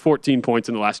 because we've had 14 points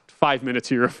in the last 5 minutes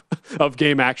here of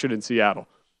game action in Seattle.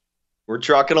 We're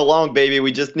trucking along, baby.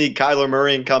 We just need Kyler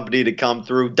Murray and company to come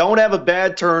through. Don't have a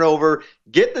bad turnover.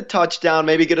 get the touchdown,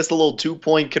 maybe get us a little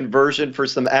 2-point conversion for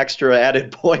some extra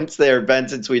added points there, Ben,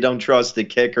 since we don't trust the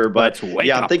kicker. But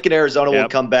yeah, I'm thinking Arizona will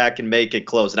come back and make it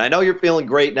close. And I know you're feeling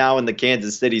great now in the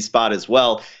Kansas City spot as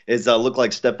well. Look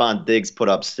like Stephon Diggs put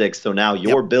up 6. So now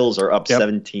your Bills are up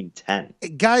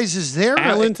 17-10. Guys, is there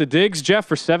Allen to Diggs, Jeff,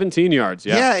 for 17 yards?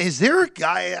 Yeah, is there a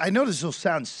guy? I know this will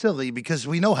sound silly because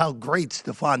we know how great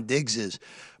Stephon Diggs is.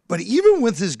 But even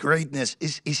with his greatness,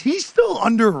 is he still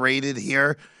underrated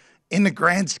here in the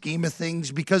grand scheme of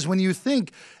things? Because when you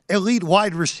think elite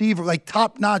wide receiver, like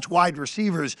top-notch wide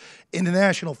receivers in the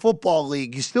National Football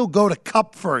League, you still go to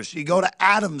Kupp first. You go to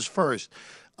Adams first.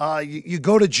 You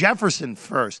go to Jefferson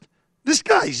first. This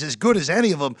guy's as good as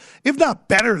any of them, if not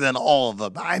better than all of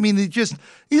them. I mean, he's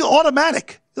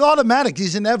automatic. He's automatic.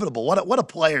 He's inevitable. What a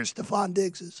player Stephon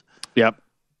Diggs is. Yep.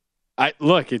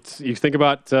 You think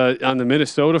about on the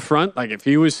Minnesota front, like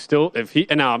you can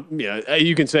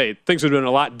say things would have been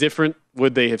a lot different.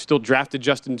 Would they have still drafted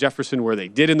Justin Jefferson where they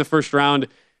did in the first round?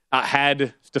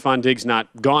 Had Stephon Diggs not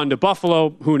gone to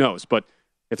Buffalo, who knows? But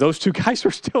if those two guys were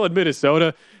still in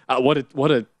Minnesota, what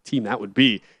a team that would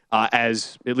be.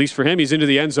 As at least for him, he's into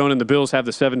the end zone, and the Bills have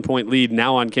the 7-point lead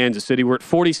now on Kansas City. We're at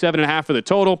 47.5 for the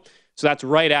total, so that's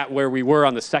right at where we were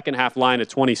on the second half line at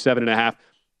 27.5.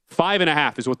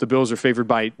 5.5 is what the Bills are favored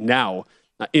by now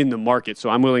in the market. So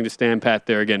I'm willing to stand pat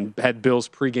there. Again, had Bills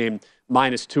pregame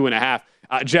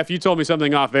 -2.5. Jeff, you told me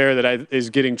something off air that is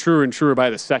getting truer and truer by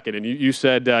the second. And you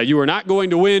said you are not going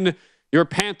to win your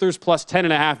Panthers plus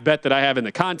 10.5 bet that I have in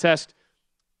the contest.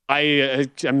 I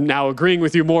am now agreeing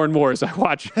with you more and more as I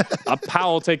watch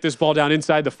Powell take this ball down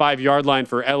inside the 5-yard line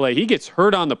for LA. He gets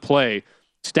hurt on the play.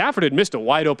 Stafford had missed a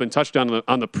wide open touchdown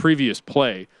on the previous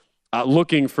play,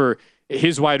 looking for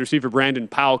his wide receiver, Brandon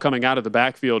Powell, coming out of the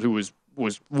backfield, who was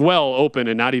well open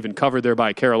and not even covered there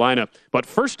by Carolina. But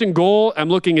first and goal, I'm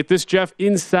looking at this, Jeff,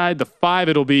 inside the 5.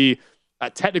 It'll be,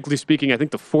 technically speaking, I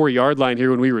think the 4-yard line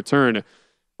here when we return.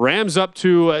 Rams up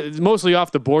to, mostly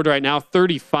off the board right now,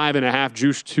 35.5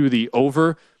 juice to the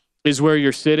over is where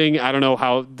you're sitting. I don't know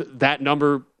how that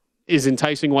number is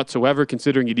enticing whatsoever,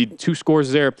 considering you need 2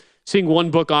 scores there. Seeing one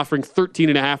book offering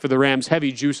 13.5 for the Rams,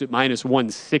 heavy juice at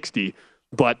 -160.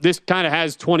 But this kind of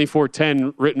has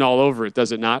 24-10 written all over it,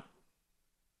 does it not?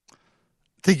 I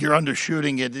think you're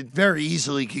undershooting it. It very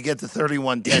easily could get to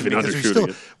 31-10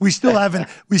 because we still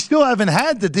haven't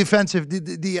had the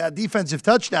defensive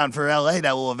touchdown for LA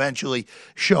that will eventually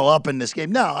show up in this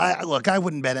game. No, I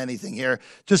wouldn't bet anything here.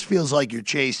 Just feels like you're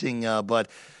chasing. But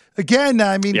again,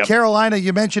 I mean, Carolina.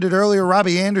 You mentioned it earlier.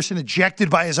 Robbie Anderson ejected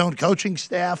by his own coaching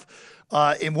staff.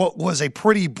 In what was a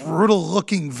pretty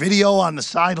brutal-looking video on the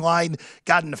sideline,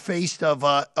 got in the face of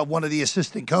one of the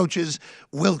assistant coaches.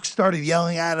 Wilkes started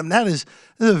yelling at him. That is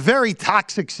a very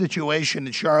toxic situation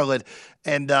in Charlotte,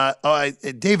 and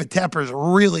David Tepper's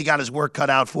really got his work cut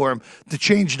out for him to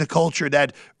change the culture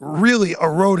that really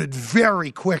eroded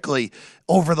very quickly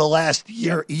over the last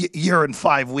year and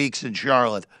 5 weeks in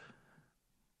Charlotte.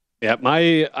 Yeah,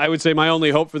 I would say my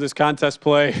only hope for this contest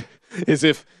play is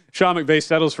if Sean McVay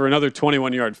settles for another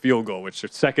 21-yard field goal, which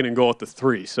is second and goal at the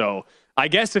 3. So I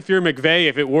guess if you're McVay,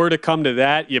 if it were to come to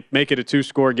that, you make it a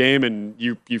 2-score game, and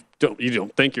you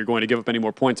don't think you're going to give up any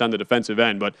more points on the defensive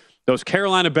end. But those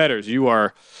Carolina bettors, you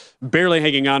are barely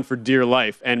hanging on for dear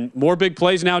life. And more big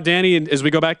plays now, Danny, and as we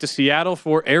go back to Seattle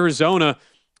for Arizona,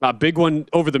 a big one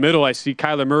over the middle. I see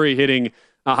Kyler Murray hitting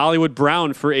Hollywood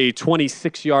Brown for a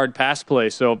 26-yard pass play.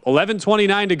 So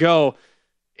 11:29 to go.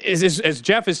 As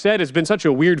Jeff has said, it's been such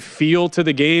a weird feel to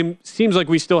the game. Seems like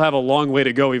we still have a long way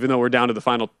to go, even though we're down to the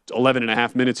final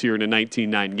 11.5 minutes here in a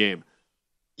 19-9 game.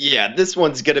 Yeah, this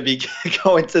one's going to be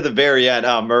going to the very end.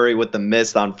 Murray with the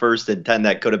miss on 1st and 10.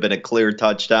 That could have been a clear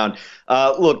touchdown.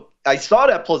 Look, I saw it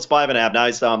at plus 5.5. Now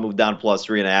I saw it move down plus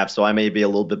 3.5, so I may be a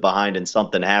little bit behind and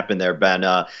something happened there, Ben.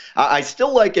 I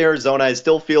still like Arizona. I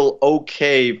still feel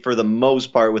okay for the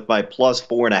most part with my plus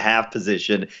 4.5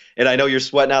 position. And I know you're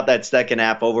sweating out that second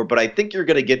half over, but I think you're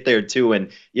going to get there too.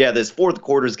 And yeah, this fourth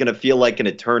quarter is going to feel like an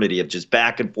eternity of just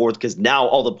back and forth because now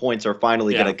all the points are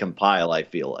finally going to compile, I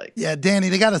feel like. Yeah, Danny,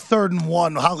 they got a 3rd and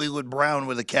 1, Hollywood Brown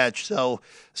with a catch. So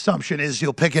assumption is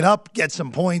you'll pick it up, get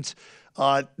some points.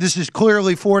 This is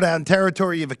clearly 4-down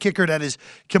territory. You have a kicker that is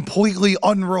completely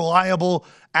unreliable,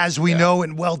 as we know,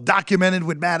 and well documented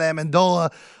with Matt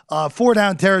Amendola.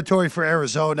 4-down territory for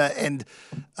Arizona. And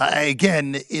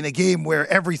again, in a game where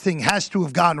everything has to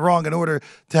have gone wrong in order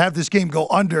to have this game go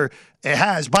under, it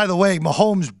has. By the way,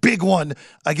 Mahomes' big one,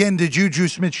 again, to Juju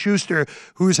Smith-Schuster,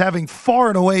 who is having far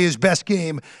and away his best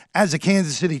game as a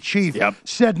Kansas City Chief,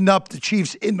 setting up the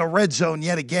Chiefs in the red zone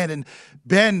yet again. And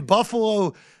Ben,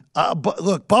 Buffalo...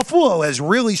 Buffalo has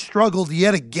really struggled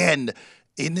yet again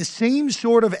in the same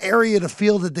sort of area to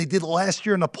field that they did last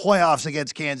year in the playoffs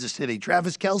against Kansas City.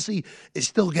 Travis Kelce is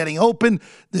still getting open.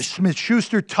 The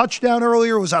Smith-Schuster touchdown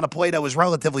earlier was on a play that was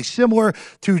relatively similar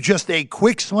to just a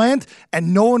quick slant,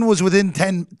 and no one was within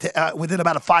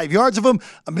about 5 yards of him.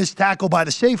 A missed tackle by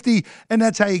the safety, and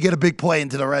that's how you get a big play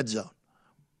into the red zone.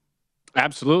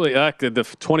 Absolutely. The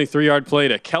 23-yard play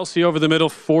to Kelce over the middle,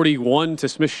 41 to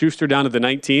Smith-Schuster down to the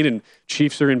 19, and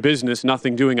Chiefs are in business.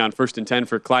 Nothing doing on 1st and 10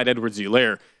 for Clyde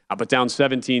Edwards-Helaire. But down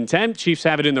 17-10. Chiefs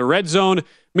have it in the red zone.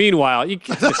 Meanwhile, this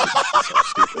is so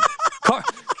stupid.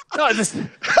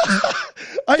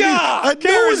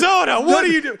 Arizona, what are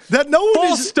you doing?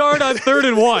 False start on 3rd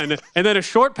and 1, and then a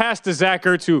short pass to Zach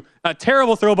Ertz, who a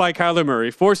terrible throw by Kyler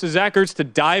Murray forces Zach Ertz to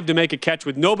dive to make a catch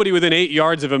with nobody within 8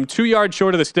 yards of him, 2 yards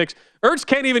short of the sticks. Ertz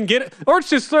can't even get it. Ertz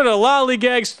just sort of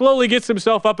lollygag, slowly gets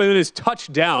himself up, and then is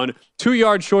touchdown, 2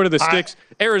 yards short of the sticks.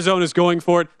 Arizona's going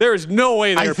for it. There is no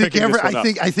way they're picking this one up.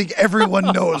 I think everyone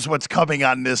knows what's coming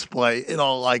on this play in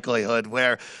all likelihood,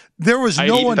 where there was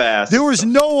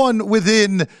no one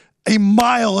within a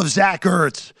mile of Zach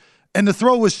Ertz, and the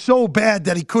throw was so bad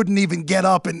that he couldn't even get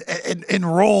up and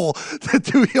roll the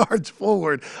 2 yards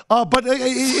forward. But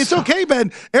it's okay,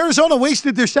 Ben. Arizona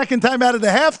wasted their second time out of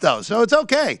the half, though, so it's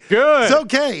okay. Good. It's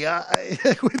okay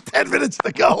with 10 minutes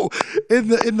to go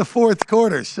in the fourth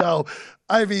quarter. So,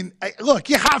 I mean, look,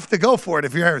 you have to go for it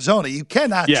if you're Arizona. You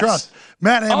cannot trust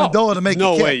Matt Amendola to make a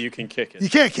kick. No way you can kick it. You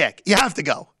can't kick. You have to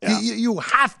go. Yeah. You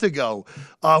have to go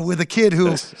with a kid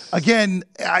who, again,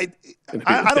 I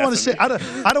don't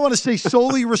want to say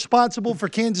solely responsible for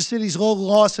Kansas City's low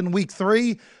loss in Week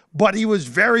 3, but he was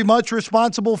very much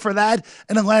responsible for that.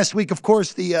 And then last week, of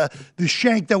course, the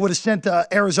shank that would have sent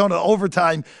Arizona to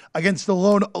overtime against the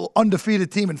lone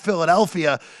undefeated team in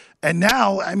Philadelphia. And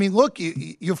now, I mean, look,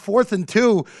 you're 4th and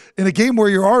 2 in a game where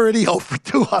you're already 0 for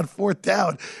 2 on 4th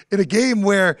down, in a game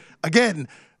where, again,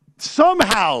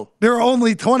 somehow there are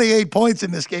only 28 points in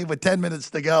this game with 10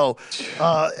 minutes to go.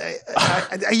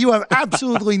 You have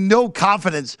absolutely no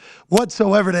confidence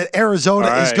whatsoever that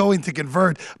Arizona is going to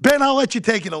convert. Ben, I'll let you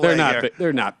take it away here.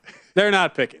 They're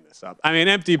not picking this up. I mean,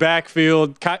 empty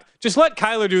backfield. Just let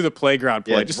Kyler do the playground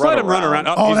play. Just let him run around.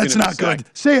 Oh, that's not good.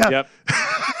 See ya. Yep.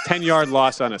 10-yard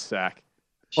loss on a sack.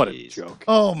 What a joke.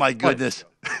 Oh, my goodness.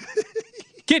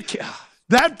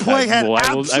 That play had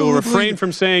absolutely... I will refrain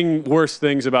from saying worse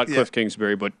things about Cliff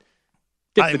Kingsbury, but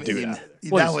get the dude out of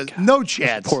there. That was no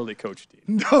chance. Poorly coached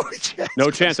team. No chance.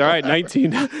 No chance. All right,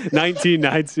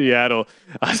 19-9 Seattle.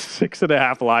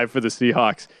 6.5 live for the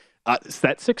Seahawks. That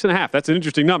 6.5, that's an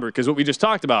interesting number because what we just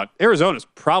talked about, Arizona's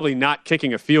probably not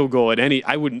kicking a field goal at any,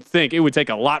 I wouldn't think. It would take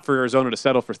a lot for Arizona to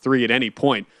settle for 3 at any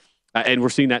point. And we're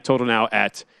seeing that total now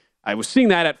I was seeing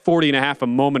that at 40.5 a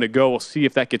moment ago. We'll see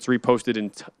if that gets reposted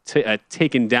and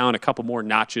taken down a couple more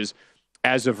notches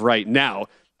as of right now.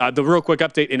 The real quick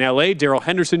update in LA, Darrell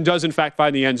Henderson does in fact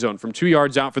find the end zone from 2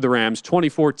 yards out for the Rams,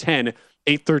 24-10,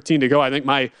 8:13 to go. I think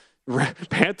my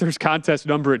Panthers contest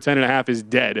number at 10.5 is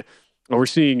dead. We're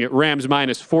seeing Rams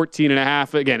minus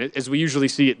 14.5. Again, as we usually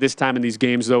see at this time in these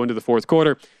games, though, into the fourth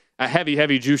quarter, a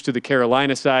heavy juice to the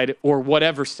Carolina side or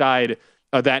whatever side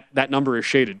that number is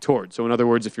shaded toward. So, in other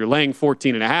words, if you're laying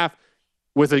 14.5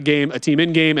 with a team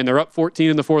in game, and they're up 14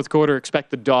 in the fourth quarter, expect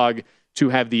the dog to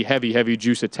have the heavy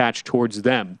juice attached towards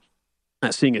them.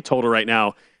 Seeing a total right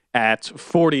now at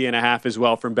 40.5 as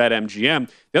well from BetMGM.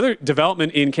 The other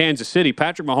development in Kansas City,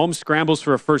 Patrick Mahomes scrambles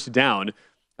for a first down.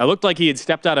 It looked like he had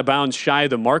stepped out of bounds shy of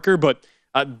the marker, but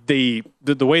the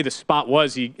way the spot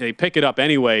was, they pick it up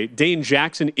anyway. Dane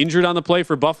Jackson injured on the play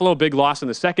for Buffalo, big loss in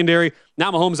the secondary. Now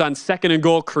Mahomes on 2nd and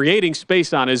goal, creating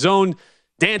space on his own,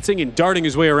 dancing and darting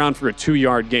his way around for a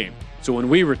 2-yard gain. So when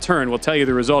we return, we'll tell you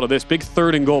the result of this. Big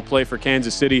 3rd and goal play for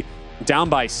Kansas City, down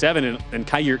by 7, and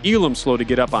Kaiir Elam slow to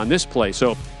get up on this play.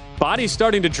 So bodies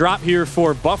starting to drop here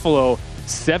for Buffalo.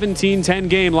 17-10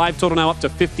 game, live total now up to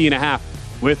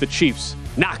 50.5 with the Chiefs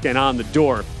knocking on the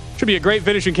door. Should be a great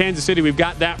finish in Kansas City. We've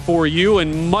got that for you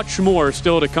and much more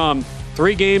still to come.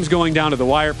 3 games going down to the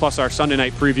wire, plus our Sunday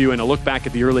night preview and a look back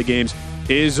at the early games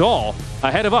is all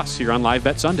ahead of us here on Live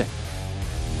Bet Sunday.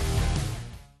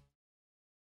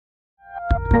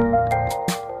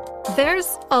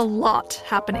 There's a lot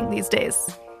happening these days,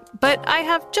 but I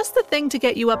have just the thing to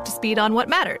get you up to speed on what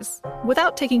matters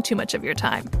without taking too much of your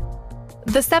time.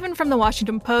 The 7 from the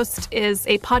Washington Post is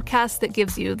a podcast that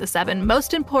gives you the 7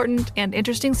 most important and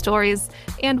interesting stories,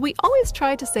 and we always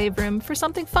try to save room for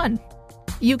something fun.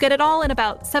 You get it all in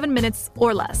about 7 minutes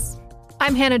or less.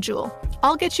 I'm Hannah Jewell.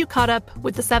 I'll get you caught up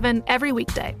with the 7 every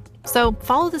weekday. So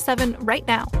follow the 7 right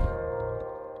now.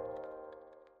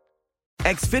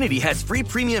 Xfinity has free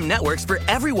premium networks for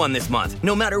everyone this month,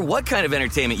 no matter what kind of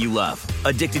entertainment you love.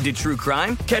 Addicted to true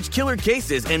crime? Catch killer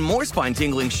cases and more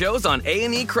spine-tingling shows on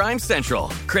A&E Crime Central.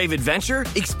 Crave adventure?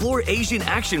 Explore Asian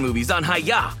action movies on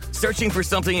Hi-Ya. Searching for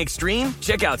something extreme?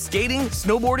 Check out skating,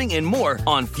 snowboarding, and more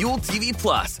on Fuel TV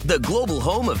Plus, the global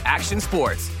home of action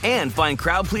sports. And find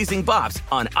crowd-pleasing bops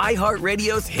on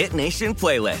iHeartRadio's Hit Nation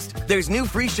playlist. There's new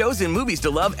free shows and movies to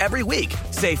love every week.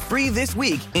 Say free this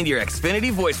week in your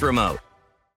Xfinity voice remote.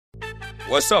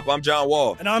 What's up? I'm John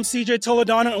Wall. And I'm CJ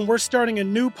Toledano, and we're starting a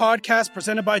new podcast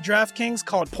presented by DraftKings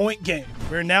called Point Game.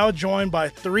 We're now joined by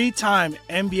three-time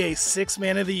NBA Sixth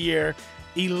Man of the Year,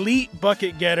 elite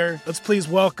bucket getter. Let's please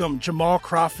welcome Jamal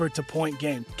Crawford to Point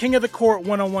Game. King of the Court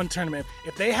one-on-one tournament.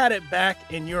 If they had it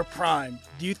back in your prime,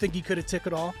 do you think you could have took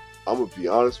it all? I'm going to be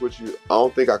honest with you. I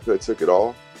don't think I could have took it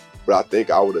all, but I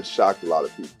think I would have shocked a lot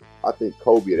of people. I think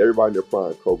Kobe and everybody in their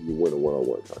prime, Kobe would win a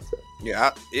one-on-one contest.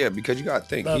 Yeah, because you got to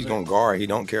think, he's going to guard. He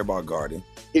don't care about guarding.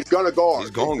 He's going to guard.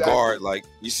 He's going to guard. Like,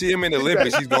 you see him in the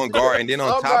Olympics, he's going to guard. And then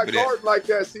on top of that. Like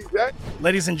that, see that?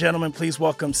 Ladies and gentlemen, please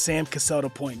welcome Sam Cassell to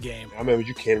Point Game. I remember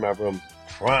you came out from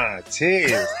crying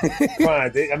tears.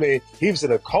 I mean, he was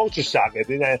in a culture shock. And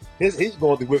then he's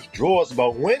going through withdrawals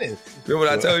about winning. Remember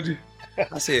what I told you?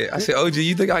 I said, OG,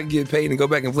 you think I can get paid and go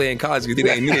back and play in college because it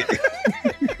ain't it?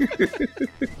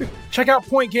 Check out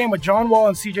Point Game with John Wall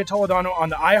and CJ Toledano on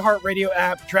the iHeartRadio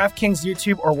app, DraftKings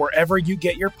YouTube, or wherever you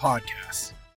get your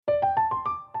podcasts.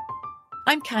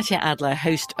 I'm Katya Adler,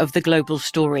 host of The Global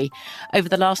Story. Over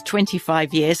the last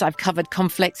 25 years, I've covered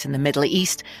conflicts in the Middle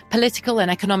East, political and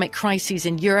economic crises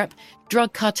in Europe,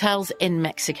 drug cartels in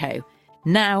Mexico.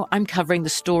 Now I'm covering the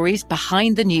stories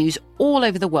behind the news all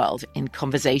over the world in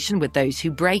conversation with those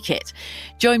who break it.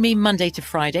 Join me Monday to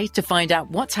Friday to find out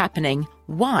what's happening,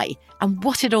 why, and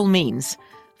what it all means.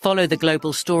 Follow The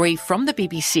Global Story from the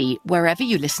BBC wherever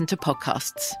you listen to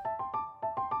podcasts.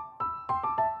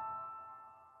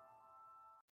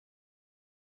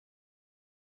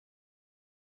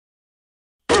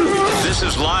 This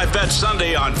is Live Bet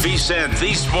Sunday on VSiN,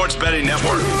 the Sports Betting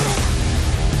Network.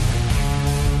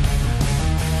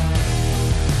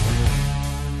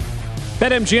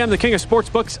 BetMGM, the king of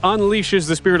sportsbooks, unleashes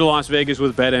the spirit of Las Vegas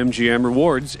with BetMGM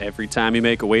rewards. Every time you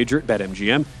make a wager at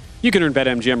BetMGM, you can earn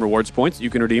BetMGM rewards points you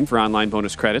can redeem for online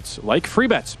bonus credits like free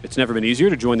bets. It's never been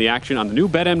easier to join the action on the new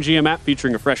BetMGM app,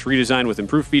 featuring a fresh redesign with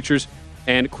improved features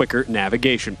and quicker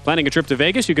navigation. Planning a trip to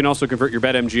Vegas, you can also convert your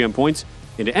BetMGM points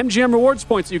into MGM rewards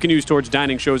points that you can use towards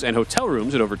dining, shows, and hotel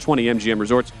rooms at over 20 MGM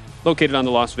resorts located on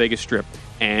the Las Vegas Strip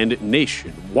and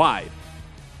nationwide.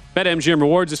 BetMGM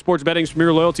Rewards is sports betting's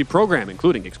premier loyalty program,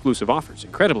 including exclusive offers,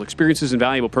 incredible experiences, and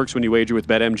valuable perks when you wager with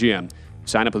BetMGM.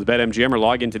 Sign up with BetMGM or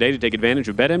log in today to take advantage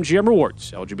of BetMGM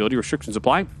Rewards. Eligibility restrictions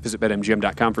apply. Visit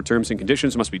BetMGM.com for terms and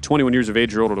conditions. Must be 21 years of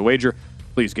age or older to wager.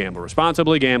 Please gamble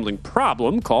responsibly. Gambling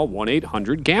problem? Call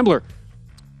 1-800-GAMBLER.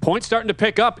 Points starting to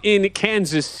pick up in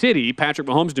Kansas City. Patrick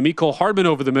Mahomes, D'Amico Hardman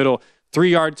over the middle.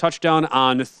 3-yard touchdown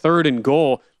on 3rd and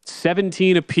goal.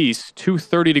 17 apiece.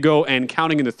 2:30 to go and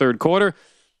counting in the third quarter.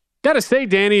 Got to say,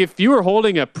 Danny, if you were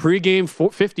holding a pregame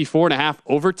 54.5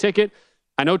 over ticket,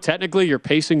 I know technically you're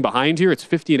pacing behind here. It's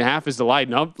 50.5 is the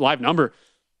live number.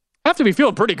 I have to be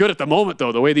feeling pretty good at the moment,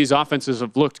 though, the way these offenses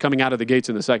have looked coming out of the gates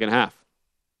in the second half.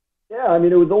 Yeah, I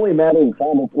mean, it was only a matter of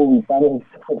time before we finally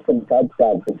saw some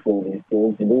touchdowns between these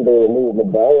teams. You knew they were moving the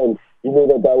ball, and you knew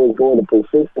that was going to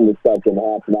persist in the second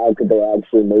half. And how could they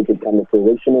actually make it come to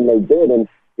fruition? And they did. And,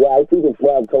 yeah, I think it's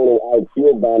live total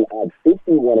outfield done at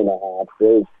 51.5.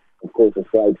 There's, of course, a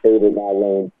slight favorite now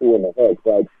laying 2.5.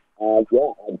 But,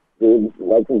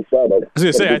 like we said, I was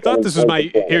going to say, I thought this was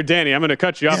my... Here, Danny, I'm going to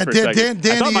cut you off for a second.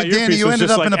 I thought my earpiece was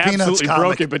just like absolutely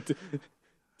broken, but...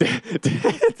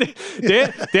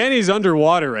 Danny's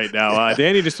underwater right now.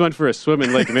 Danny just went for a swim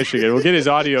in Lake Michigan. We'll get his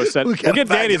audio set. We'll get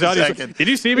Danny's audio set. Did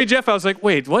you see me, Jeff? I was like,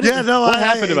 wait, what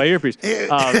happened to my earpiece?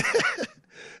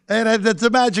 And that's the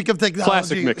magic of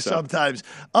technology sometimes.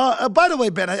 By the way,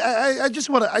 Ben, I just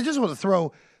want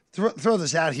to throw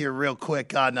this out here real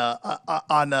quick on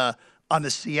the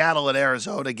Seattle and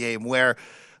Arizona game where,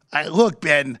 look,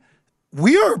 Ben,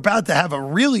 we are about to have a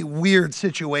really weird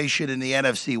situation in the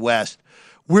NFC West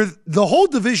where the whole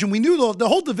division, we knew the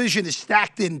whole division is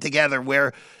stacked in together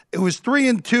where it was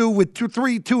 3-2 with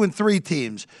 2-3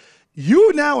 teams.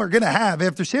 You now are going to have,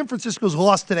 after San Francisco's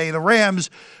lost today, the Rams,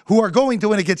 who are going to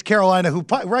win against Carolina, who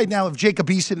right now have Jacob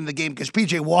Eason in the game because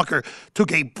P.J. Walker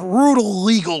took a brutal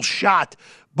legal shot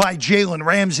by Jalen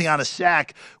Ramsey on a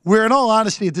sack, where in all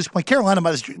honesty at this point, Carolina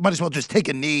might as well just take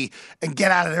a knee and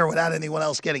get out of there without anyone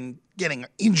else getting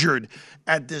injured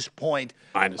at this point.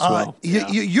 Might as well.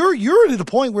 You're at the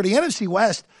point where the NFC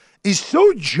West is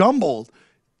so jumbled.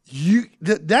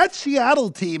 That Seattle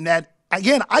team that,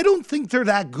 again, I don't think they're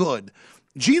that good.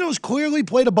 Geno's clearly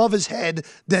played above his head.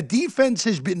 That defense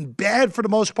has been bad for the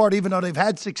most part, even though they've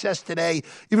had success today,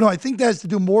 even though I think that has to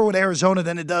do more with Arizona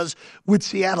than it does with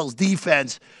Seattle's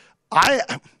defense.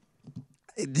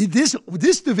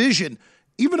 This division,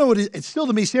 even though it's still,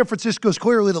 to me, San Francisco's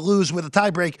clearly to lose with a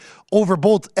tiebreak over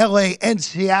both LA and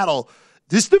Seattle.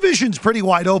 This division's pretty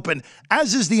wide open,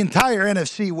 as is the entire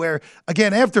NFC, where,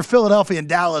 again, after Philadelphia and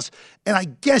Dallas, and I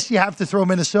guess you have to throw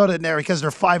Minnesota in there because they're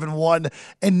 5-1,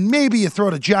 and maybe you throw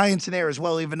the Giants in there as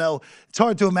well, even though it's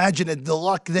hard to imagine that the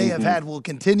luck they have had will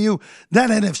continue.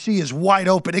 That NFC is wide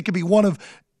open. It could be one of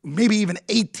maybe even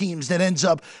 8 teams that ends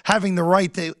up having the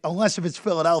right to, unless if it's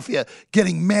Philadelphia,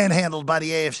 getting manhandled by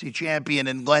the AFC champion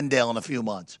in Glendale in a few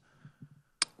months.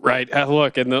 Right.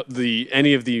 Look, and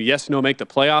any of the yes/no make the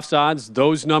playoffs odds,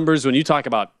 those numbers, when you talk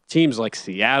about teams like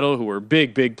Seattle, who are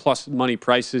big plus money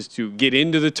prices to get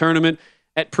into the tournament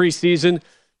at preseason,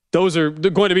 they're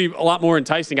going to be a lot more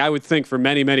enticing, I would think, for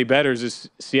many bettors.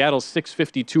 Is Seattle's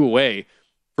 652 away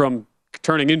from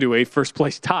turning into a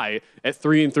first-place tie at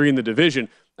 3-3 in the division.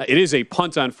 It is a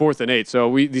punt on 4th and 8,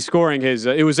 so the scoring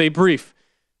it was a brief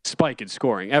spike in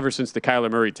scoring ever since the Kyler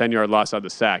Murray 10-yard loss on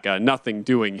the sack. Nothing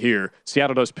doing here.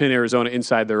 Seattle does pin Arizona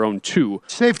inside their own 2.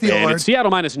 Safety alert. It's Seattle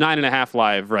minus 9.5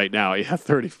 live right now. Yeah,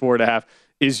 34.5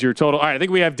 is your total. All right, I think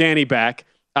we have Danny back.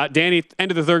 Danny, end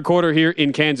of the third quarter here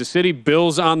in Kansas City.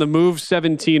 Bills on the move,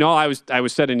 17-all. I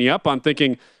was setting you up on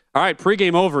thinking, all right,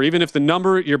 pregame over. Even if the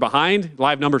number you're behind,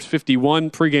 live number's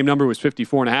 51, pregame number was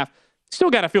 54.5.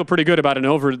 Still got to feel pretty good about an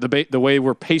over the way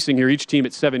we're pacing here. Each team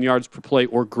at 7 yards per play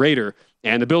or greater.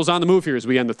 And the Bills on the move here as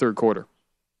we end the third quarter.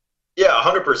 Yeah,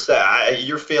 100%.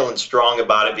 You're feeling strong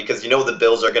about it because you know the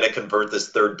Bills are going to convert this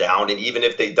third down. And even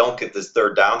if they don't get this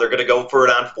third down, they're going to go for it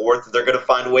on 4th. They're going to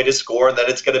find a way to score. And then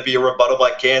it's going to be a rebuttal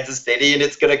by Kansas City. And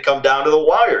it's going to come down to the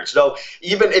wire. So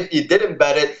even if you didn't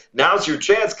bet it, now's your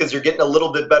chance because you're getting a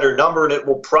little bit better number. And it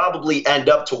will probably end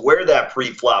up to where that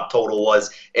pre-flop total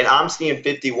was. And I'm seeing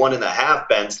 51.5,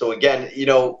 Ben. So again,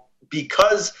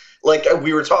 because – like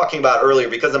we were talking about earlier,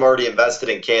 because I'm already invested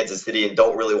in Kansas City and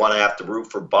don't really want to have to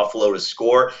root for Buffalo to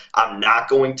score, I'm not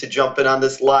going to jump in on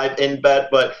this live in bet,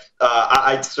 but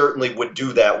I certainly would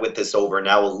do that with this over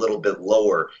now a little bit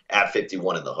lower at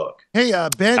 51 in the hook. Hey,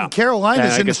 Ben,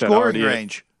 Carolina's in the scoring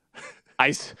range.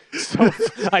 I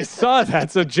saw that.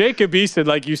 So Jacob Eason,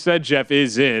 like you said, Jeff,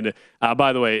 is in.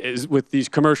 By the way, with these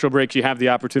commercial breaks, you have the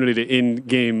opportunity to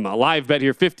in-game live bet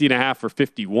here. 50.5 for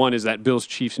 51 is that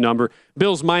Bills-Chiefs number.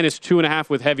 Bills minus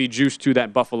 2.5 with heavy juice to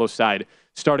that Buffalo side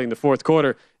starting the fourth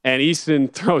quarter. And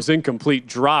Eason throws incomplete,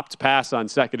 dropped pass on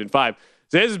 2nd and 5.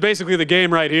 So this is basically the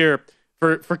game right here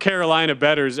for Carolina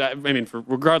bettors. I mean,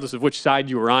 regardless of which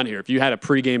side you were on here, if you had a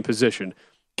pregame position,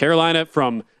 Carolina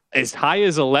from as high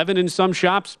as 11 in some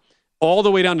shops, all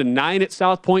the way down to 9 at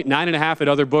South Point, 9.5 at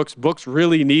other books. Books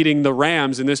really needing the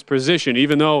Rams in this position,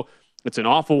 even though it's an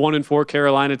awful 1-4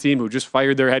 Carolina team who just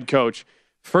fired their head coach.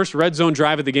 First red zone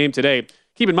drive of the game today.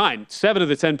 Keep in mind, 7 of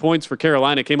the 10 points for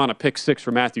Carolina came on a pick 6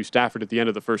 for Matthew Stafford at the end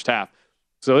of the first half.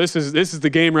 So this is the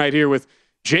game right here with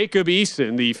Jacob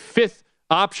Eason, the 5th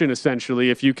option essentially,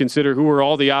 if you consider who are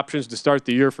all the options to start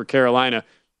the year for Carolina.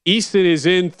 Eason is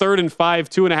in 3rd and 5,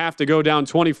 2.5 to go down,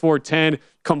 24-10.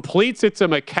 Completes it to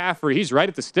McCaffrey. He's right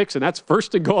at the sticks, and that's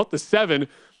first to go at the 7.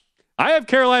 I have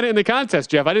Carolina in the contest,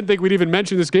 Jeff. I didn't think we'd even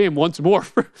mention this game once more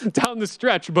down the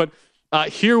stretch, but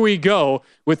here we go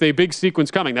with a big sequence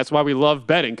coming. That's why we love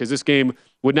betting, because this game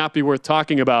would not be worth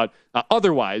talking about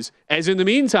otherwise. As in the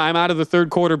meantime, out of the third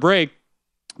quarter break,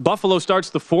 Buffalo starts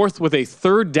the fourth with a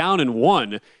 3rd down and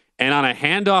 1, and on a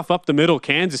handoff up the middle,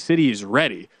 Kansas City is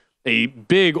ready. A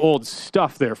big old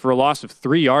stuff there for a loss of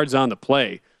 3 yards on the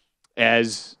play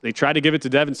as they try to give it to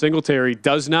Devin Singletary.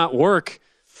 Does not work.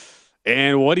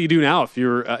 And what do you do now if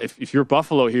you're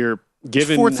Buffalo here,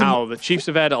 given how the Chiefs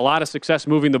have had a lot of success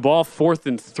moving the ball? 4th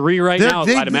and 3 right now.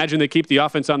 I'd imagine they keep the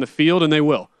offense on the field, and they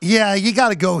will. Yeah, you got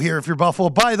to go here if you're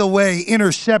Buffalo. By the way,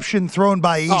 interception thrown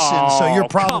by Eason, so you're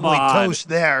probably toast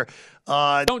there.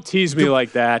 Don't tease me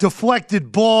like that.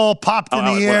 Deflected ball, popped in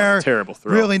the air. Terrible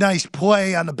throw. Really nice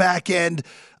play on the back end.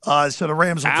 So the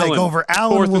Rams will take over.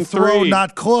 Allen will throw,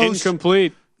 not close.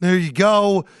 Incomplete. There you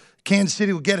go. Kansas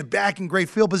City will get it back in great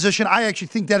field position. I actually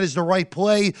think that is the right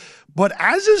play. But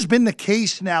as has been the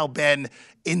case now, Ben,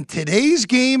 in today's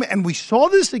game, and we saw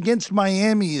this against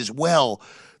Miami as well,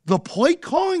 the play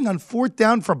calling on 4th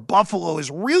down for Buffalo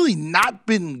has really not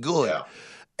been good. Yeah.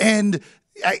 And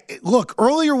look,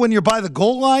 earlier when you're by the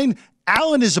goal line,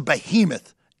 Allen is a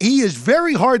behemoth. He is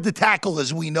very hard to tackle,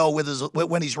 as we know,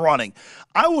 when he's running.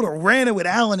 I would have ran it with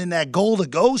Allen in that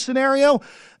goal-to-go scenario.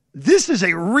 This is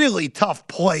a really tough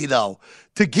play, though,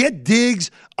 to get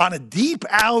Diggs on a deep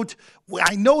out.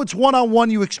 I know it's one-on-one.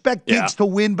 You expect Diggs to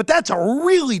win, but that's a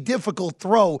really difficult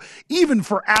throw, even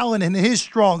for Allen and his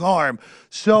strong arm.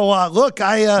 So, look,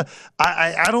 I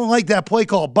don't like that play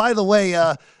call. By the way,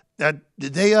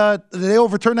 did they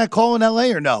overturn that call in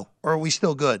L.A. or no? Or are we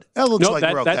still good? It looks like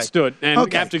we're okay. That stood.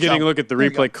 And after getting a look at the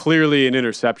replay, clearly an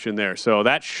interception there. So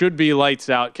that should be lights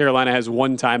out. Carolina has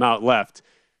one timeout left.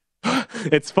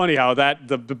 It's funny how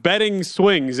the betting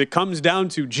swings. It comes down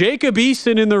to Jacob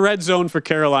Eason in the red zone for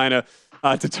Carolina,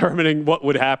 determining what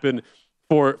would happen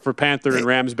for Panther and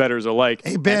Rams bettors alike.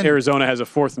 Hey, Ben. And Arizona has a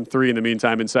 4th and 3 in the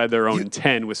meantime inside their own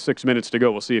 10 with 6 minutes to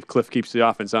go. We'll see if Cliff keeps the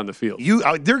offense on the field.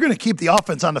 They're going to keep the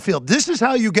offense on the field. This is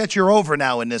how you get your over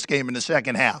now in this game in the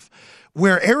second half,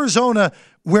 where Arizona,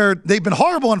 where they've been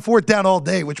horrible on 4th down all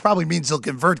day, which probably means they'll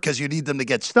convert because you need them to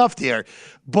get stuffed here.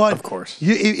 But of course,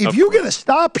 if you get a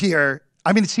stop here,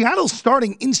 I mean, Seattle's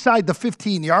starting inside the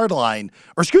 15-yard line,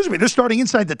 or excuse me, they're starting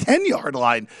inside the 10-yard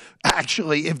line,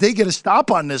 actually, if they get a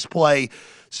stop on this play.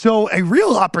 So a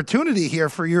real opportunity here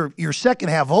for your second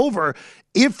half over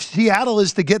if Seattle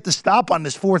is to get the stop on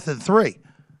this 4th and 3.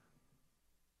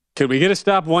 Could we get a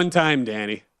stop one time,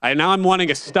 Danny? Now I'm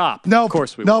wanting a stop. Nope. Of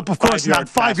course we Nope, of course not.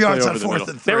 5 yards on 4th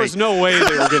and 3. There was no way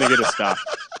they were going to get a stop.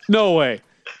 No way.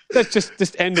 Let's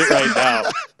just end it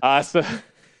right now.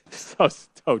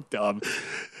 So dumb.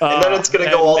 And then it's going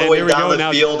to go all the way down the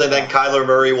field, and then Kyler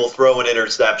Murray will throw an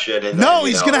interception. And no,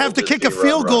 he's going to have to kick a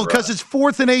field goal because it's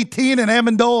 4th and 18, and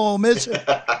Amendola will miss it.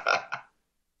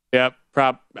 Yep,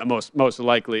 most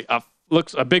likely.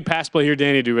 Looks a big pass play here,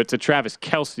 Danny, to Travis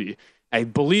Kelce. I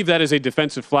believe that is a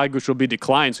defensive flag, which will be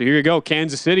declined. So here you go,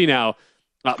 Kansas City now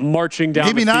marching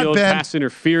down the field, pass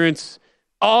interference.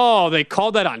 Oh, they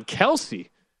called that on Kelce.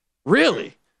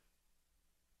 Really?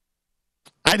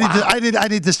 I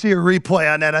need to see a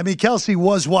replay on that. I mean, Kelce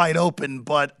was wide open,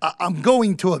 but I'm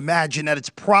going to imagine that it's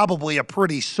probably a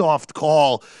pretty soft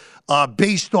call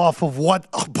based off of what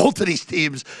both of these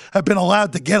teams have been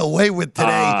allowed to get away with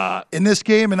today in this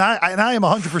game. And I am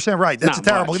 100% right. That's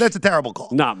a terrible call.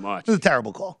 Not much. It's a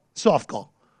terrible call. Soft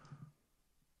call.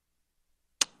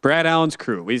 Brad Allen's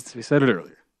crew. We said it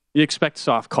earlier. You expect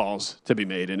soft calls to be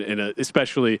made,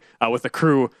 especially with a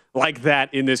crew like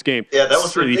that in this game. Yeah, that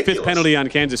was ridiculous. The 5th penalty on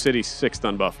Kansas City, 6th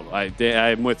on Buffalo.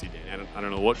 I'm with you, Dan. I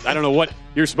don't know what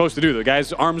you're supposed to do. The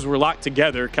guy's arms were locked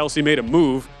together. Kelce made a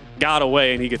move, got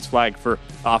away, and he gets flagged for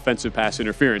offensive pass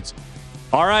interference.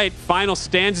 All right, final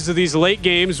stanzas of these late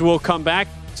games. We'll come back,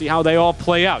 see how they all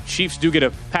play out. Chiefs do get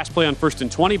a pass play on 1st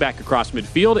and 20 back across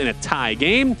midfield in a tie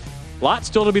game. A lot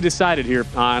still to be decided here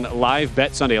on Live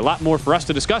Bet Sunday. A lot more for us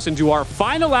to discuss into our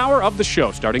final hour of the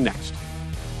show starting next.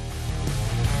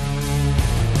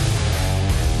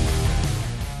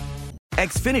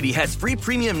 Xfinity has free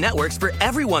premium networks for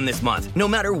everyone this month, no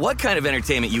matter what kind of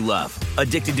entertainment you love.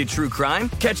 Addicted to true crime?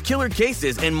 Catch killer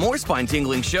cases and more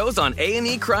spine-tingling shows on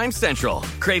A&E Crime Central.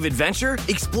 Crave adventure?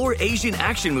 Explore Asian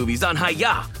action movies on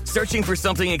Hi-YAH. Searching for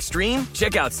something extreme?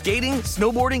 Check out skating,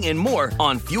 snowboarding, and more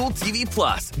on Fuel TV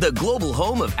Plus, the global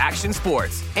home of action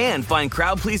sports. And find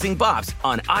crowd-pleasing bops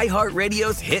on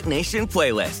iHeartRadio's Hit Nation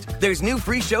playlist. There's new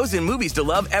free shows and movies to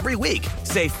love every week.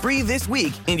 Say free this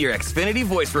week in your Xfinity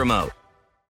voice remote.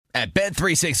 At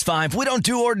Bet365, we don't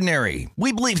do ordinary.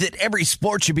 We believe that every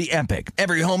sport should be epic.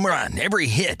 Every home run, every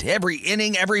hit, every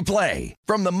inning, every play.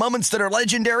 From the moments that are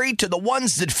legendary to the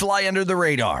ones that fly under the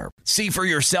radar. See for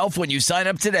yourself when you sign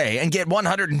up today and get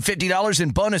 $150 in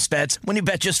bonus bets when you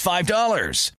bet just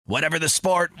 $5. Whatever the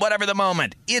sport, whatever the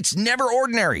moment, it's never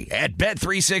ordinary at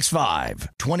Bet365.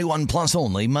 21 plus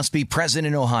only. Must be present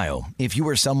in Ohio. If you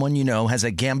or someone you know has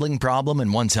a gambling problem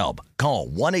and wants help, call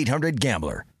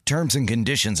 1-800-GAMBLER. Terms and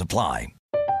conditions apply.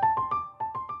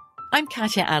 I'm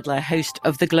Katya Adler, host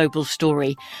of The Global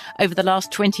Story. Over the last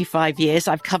 25 years,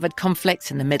 I've covered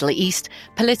conflicts in the Middle East,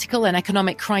 political and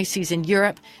economic crises in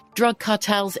Europe, drug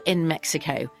cartels in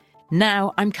Mexico.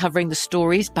 Now I'm covering the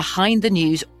stories behind the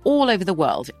news all over the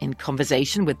world in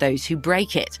conversation with those who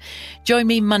break it. Join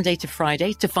me Monday to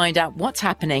Friday to find out what's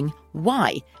happening,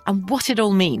 why, and what it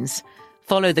all means.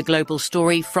 Follow The Global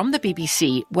Story from the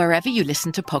BBC wherever you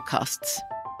listen to podcasts.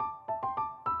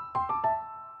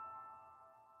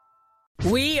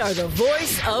 We are the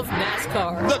voice of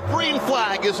NASCAR. The green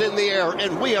flag is in the air,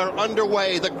 and we are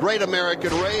underway. The Great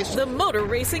American Race. The Motor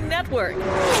Racing Network.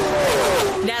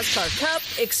 NASCAR Cup,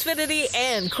 Xfinity,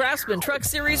 and Craftsman Truck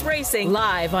Series Racing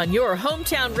live on your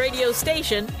hometown radio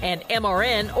station and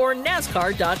MRN or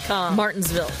NASCAR.com.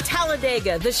 Martinsville,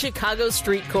 Talladega, the Chicago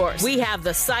Street Course. We have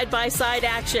the side-by-side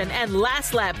action and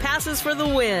last lap passes for the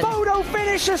win. Photo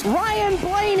finishes. Ryan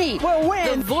Blaney will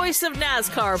win. The voice of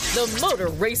NASCAR, the Motor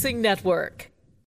Racing Network.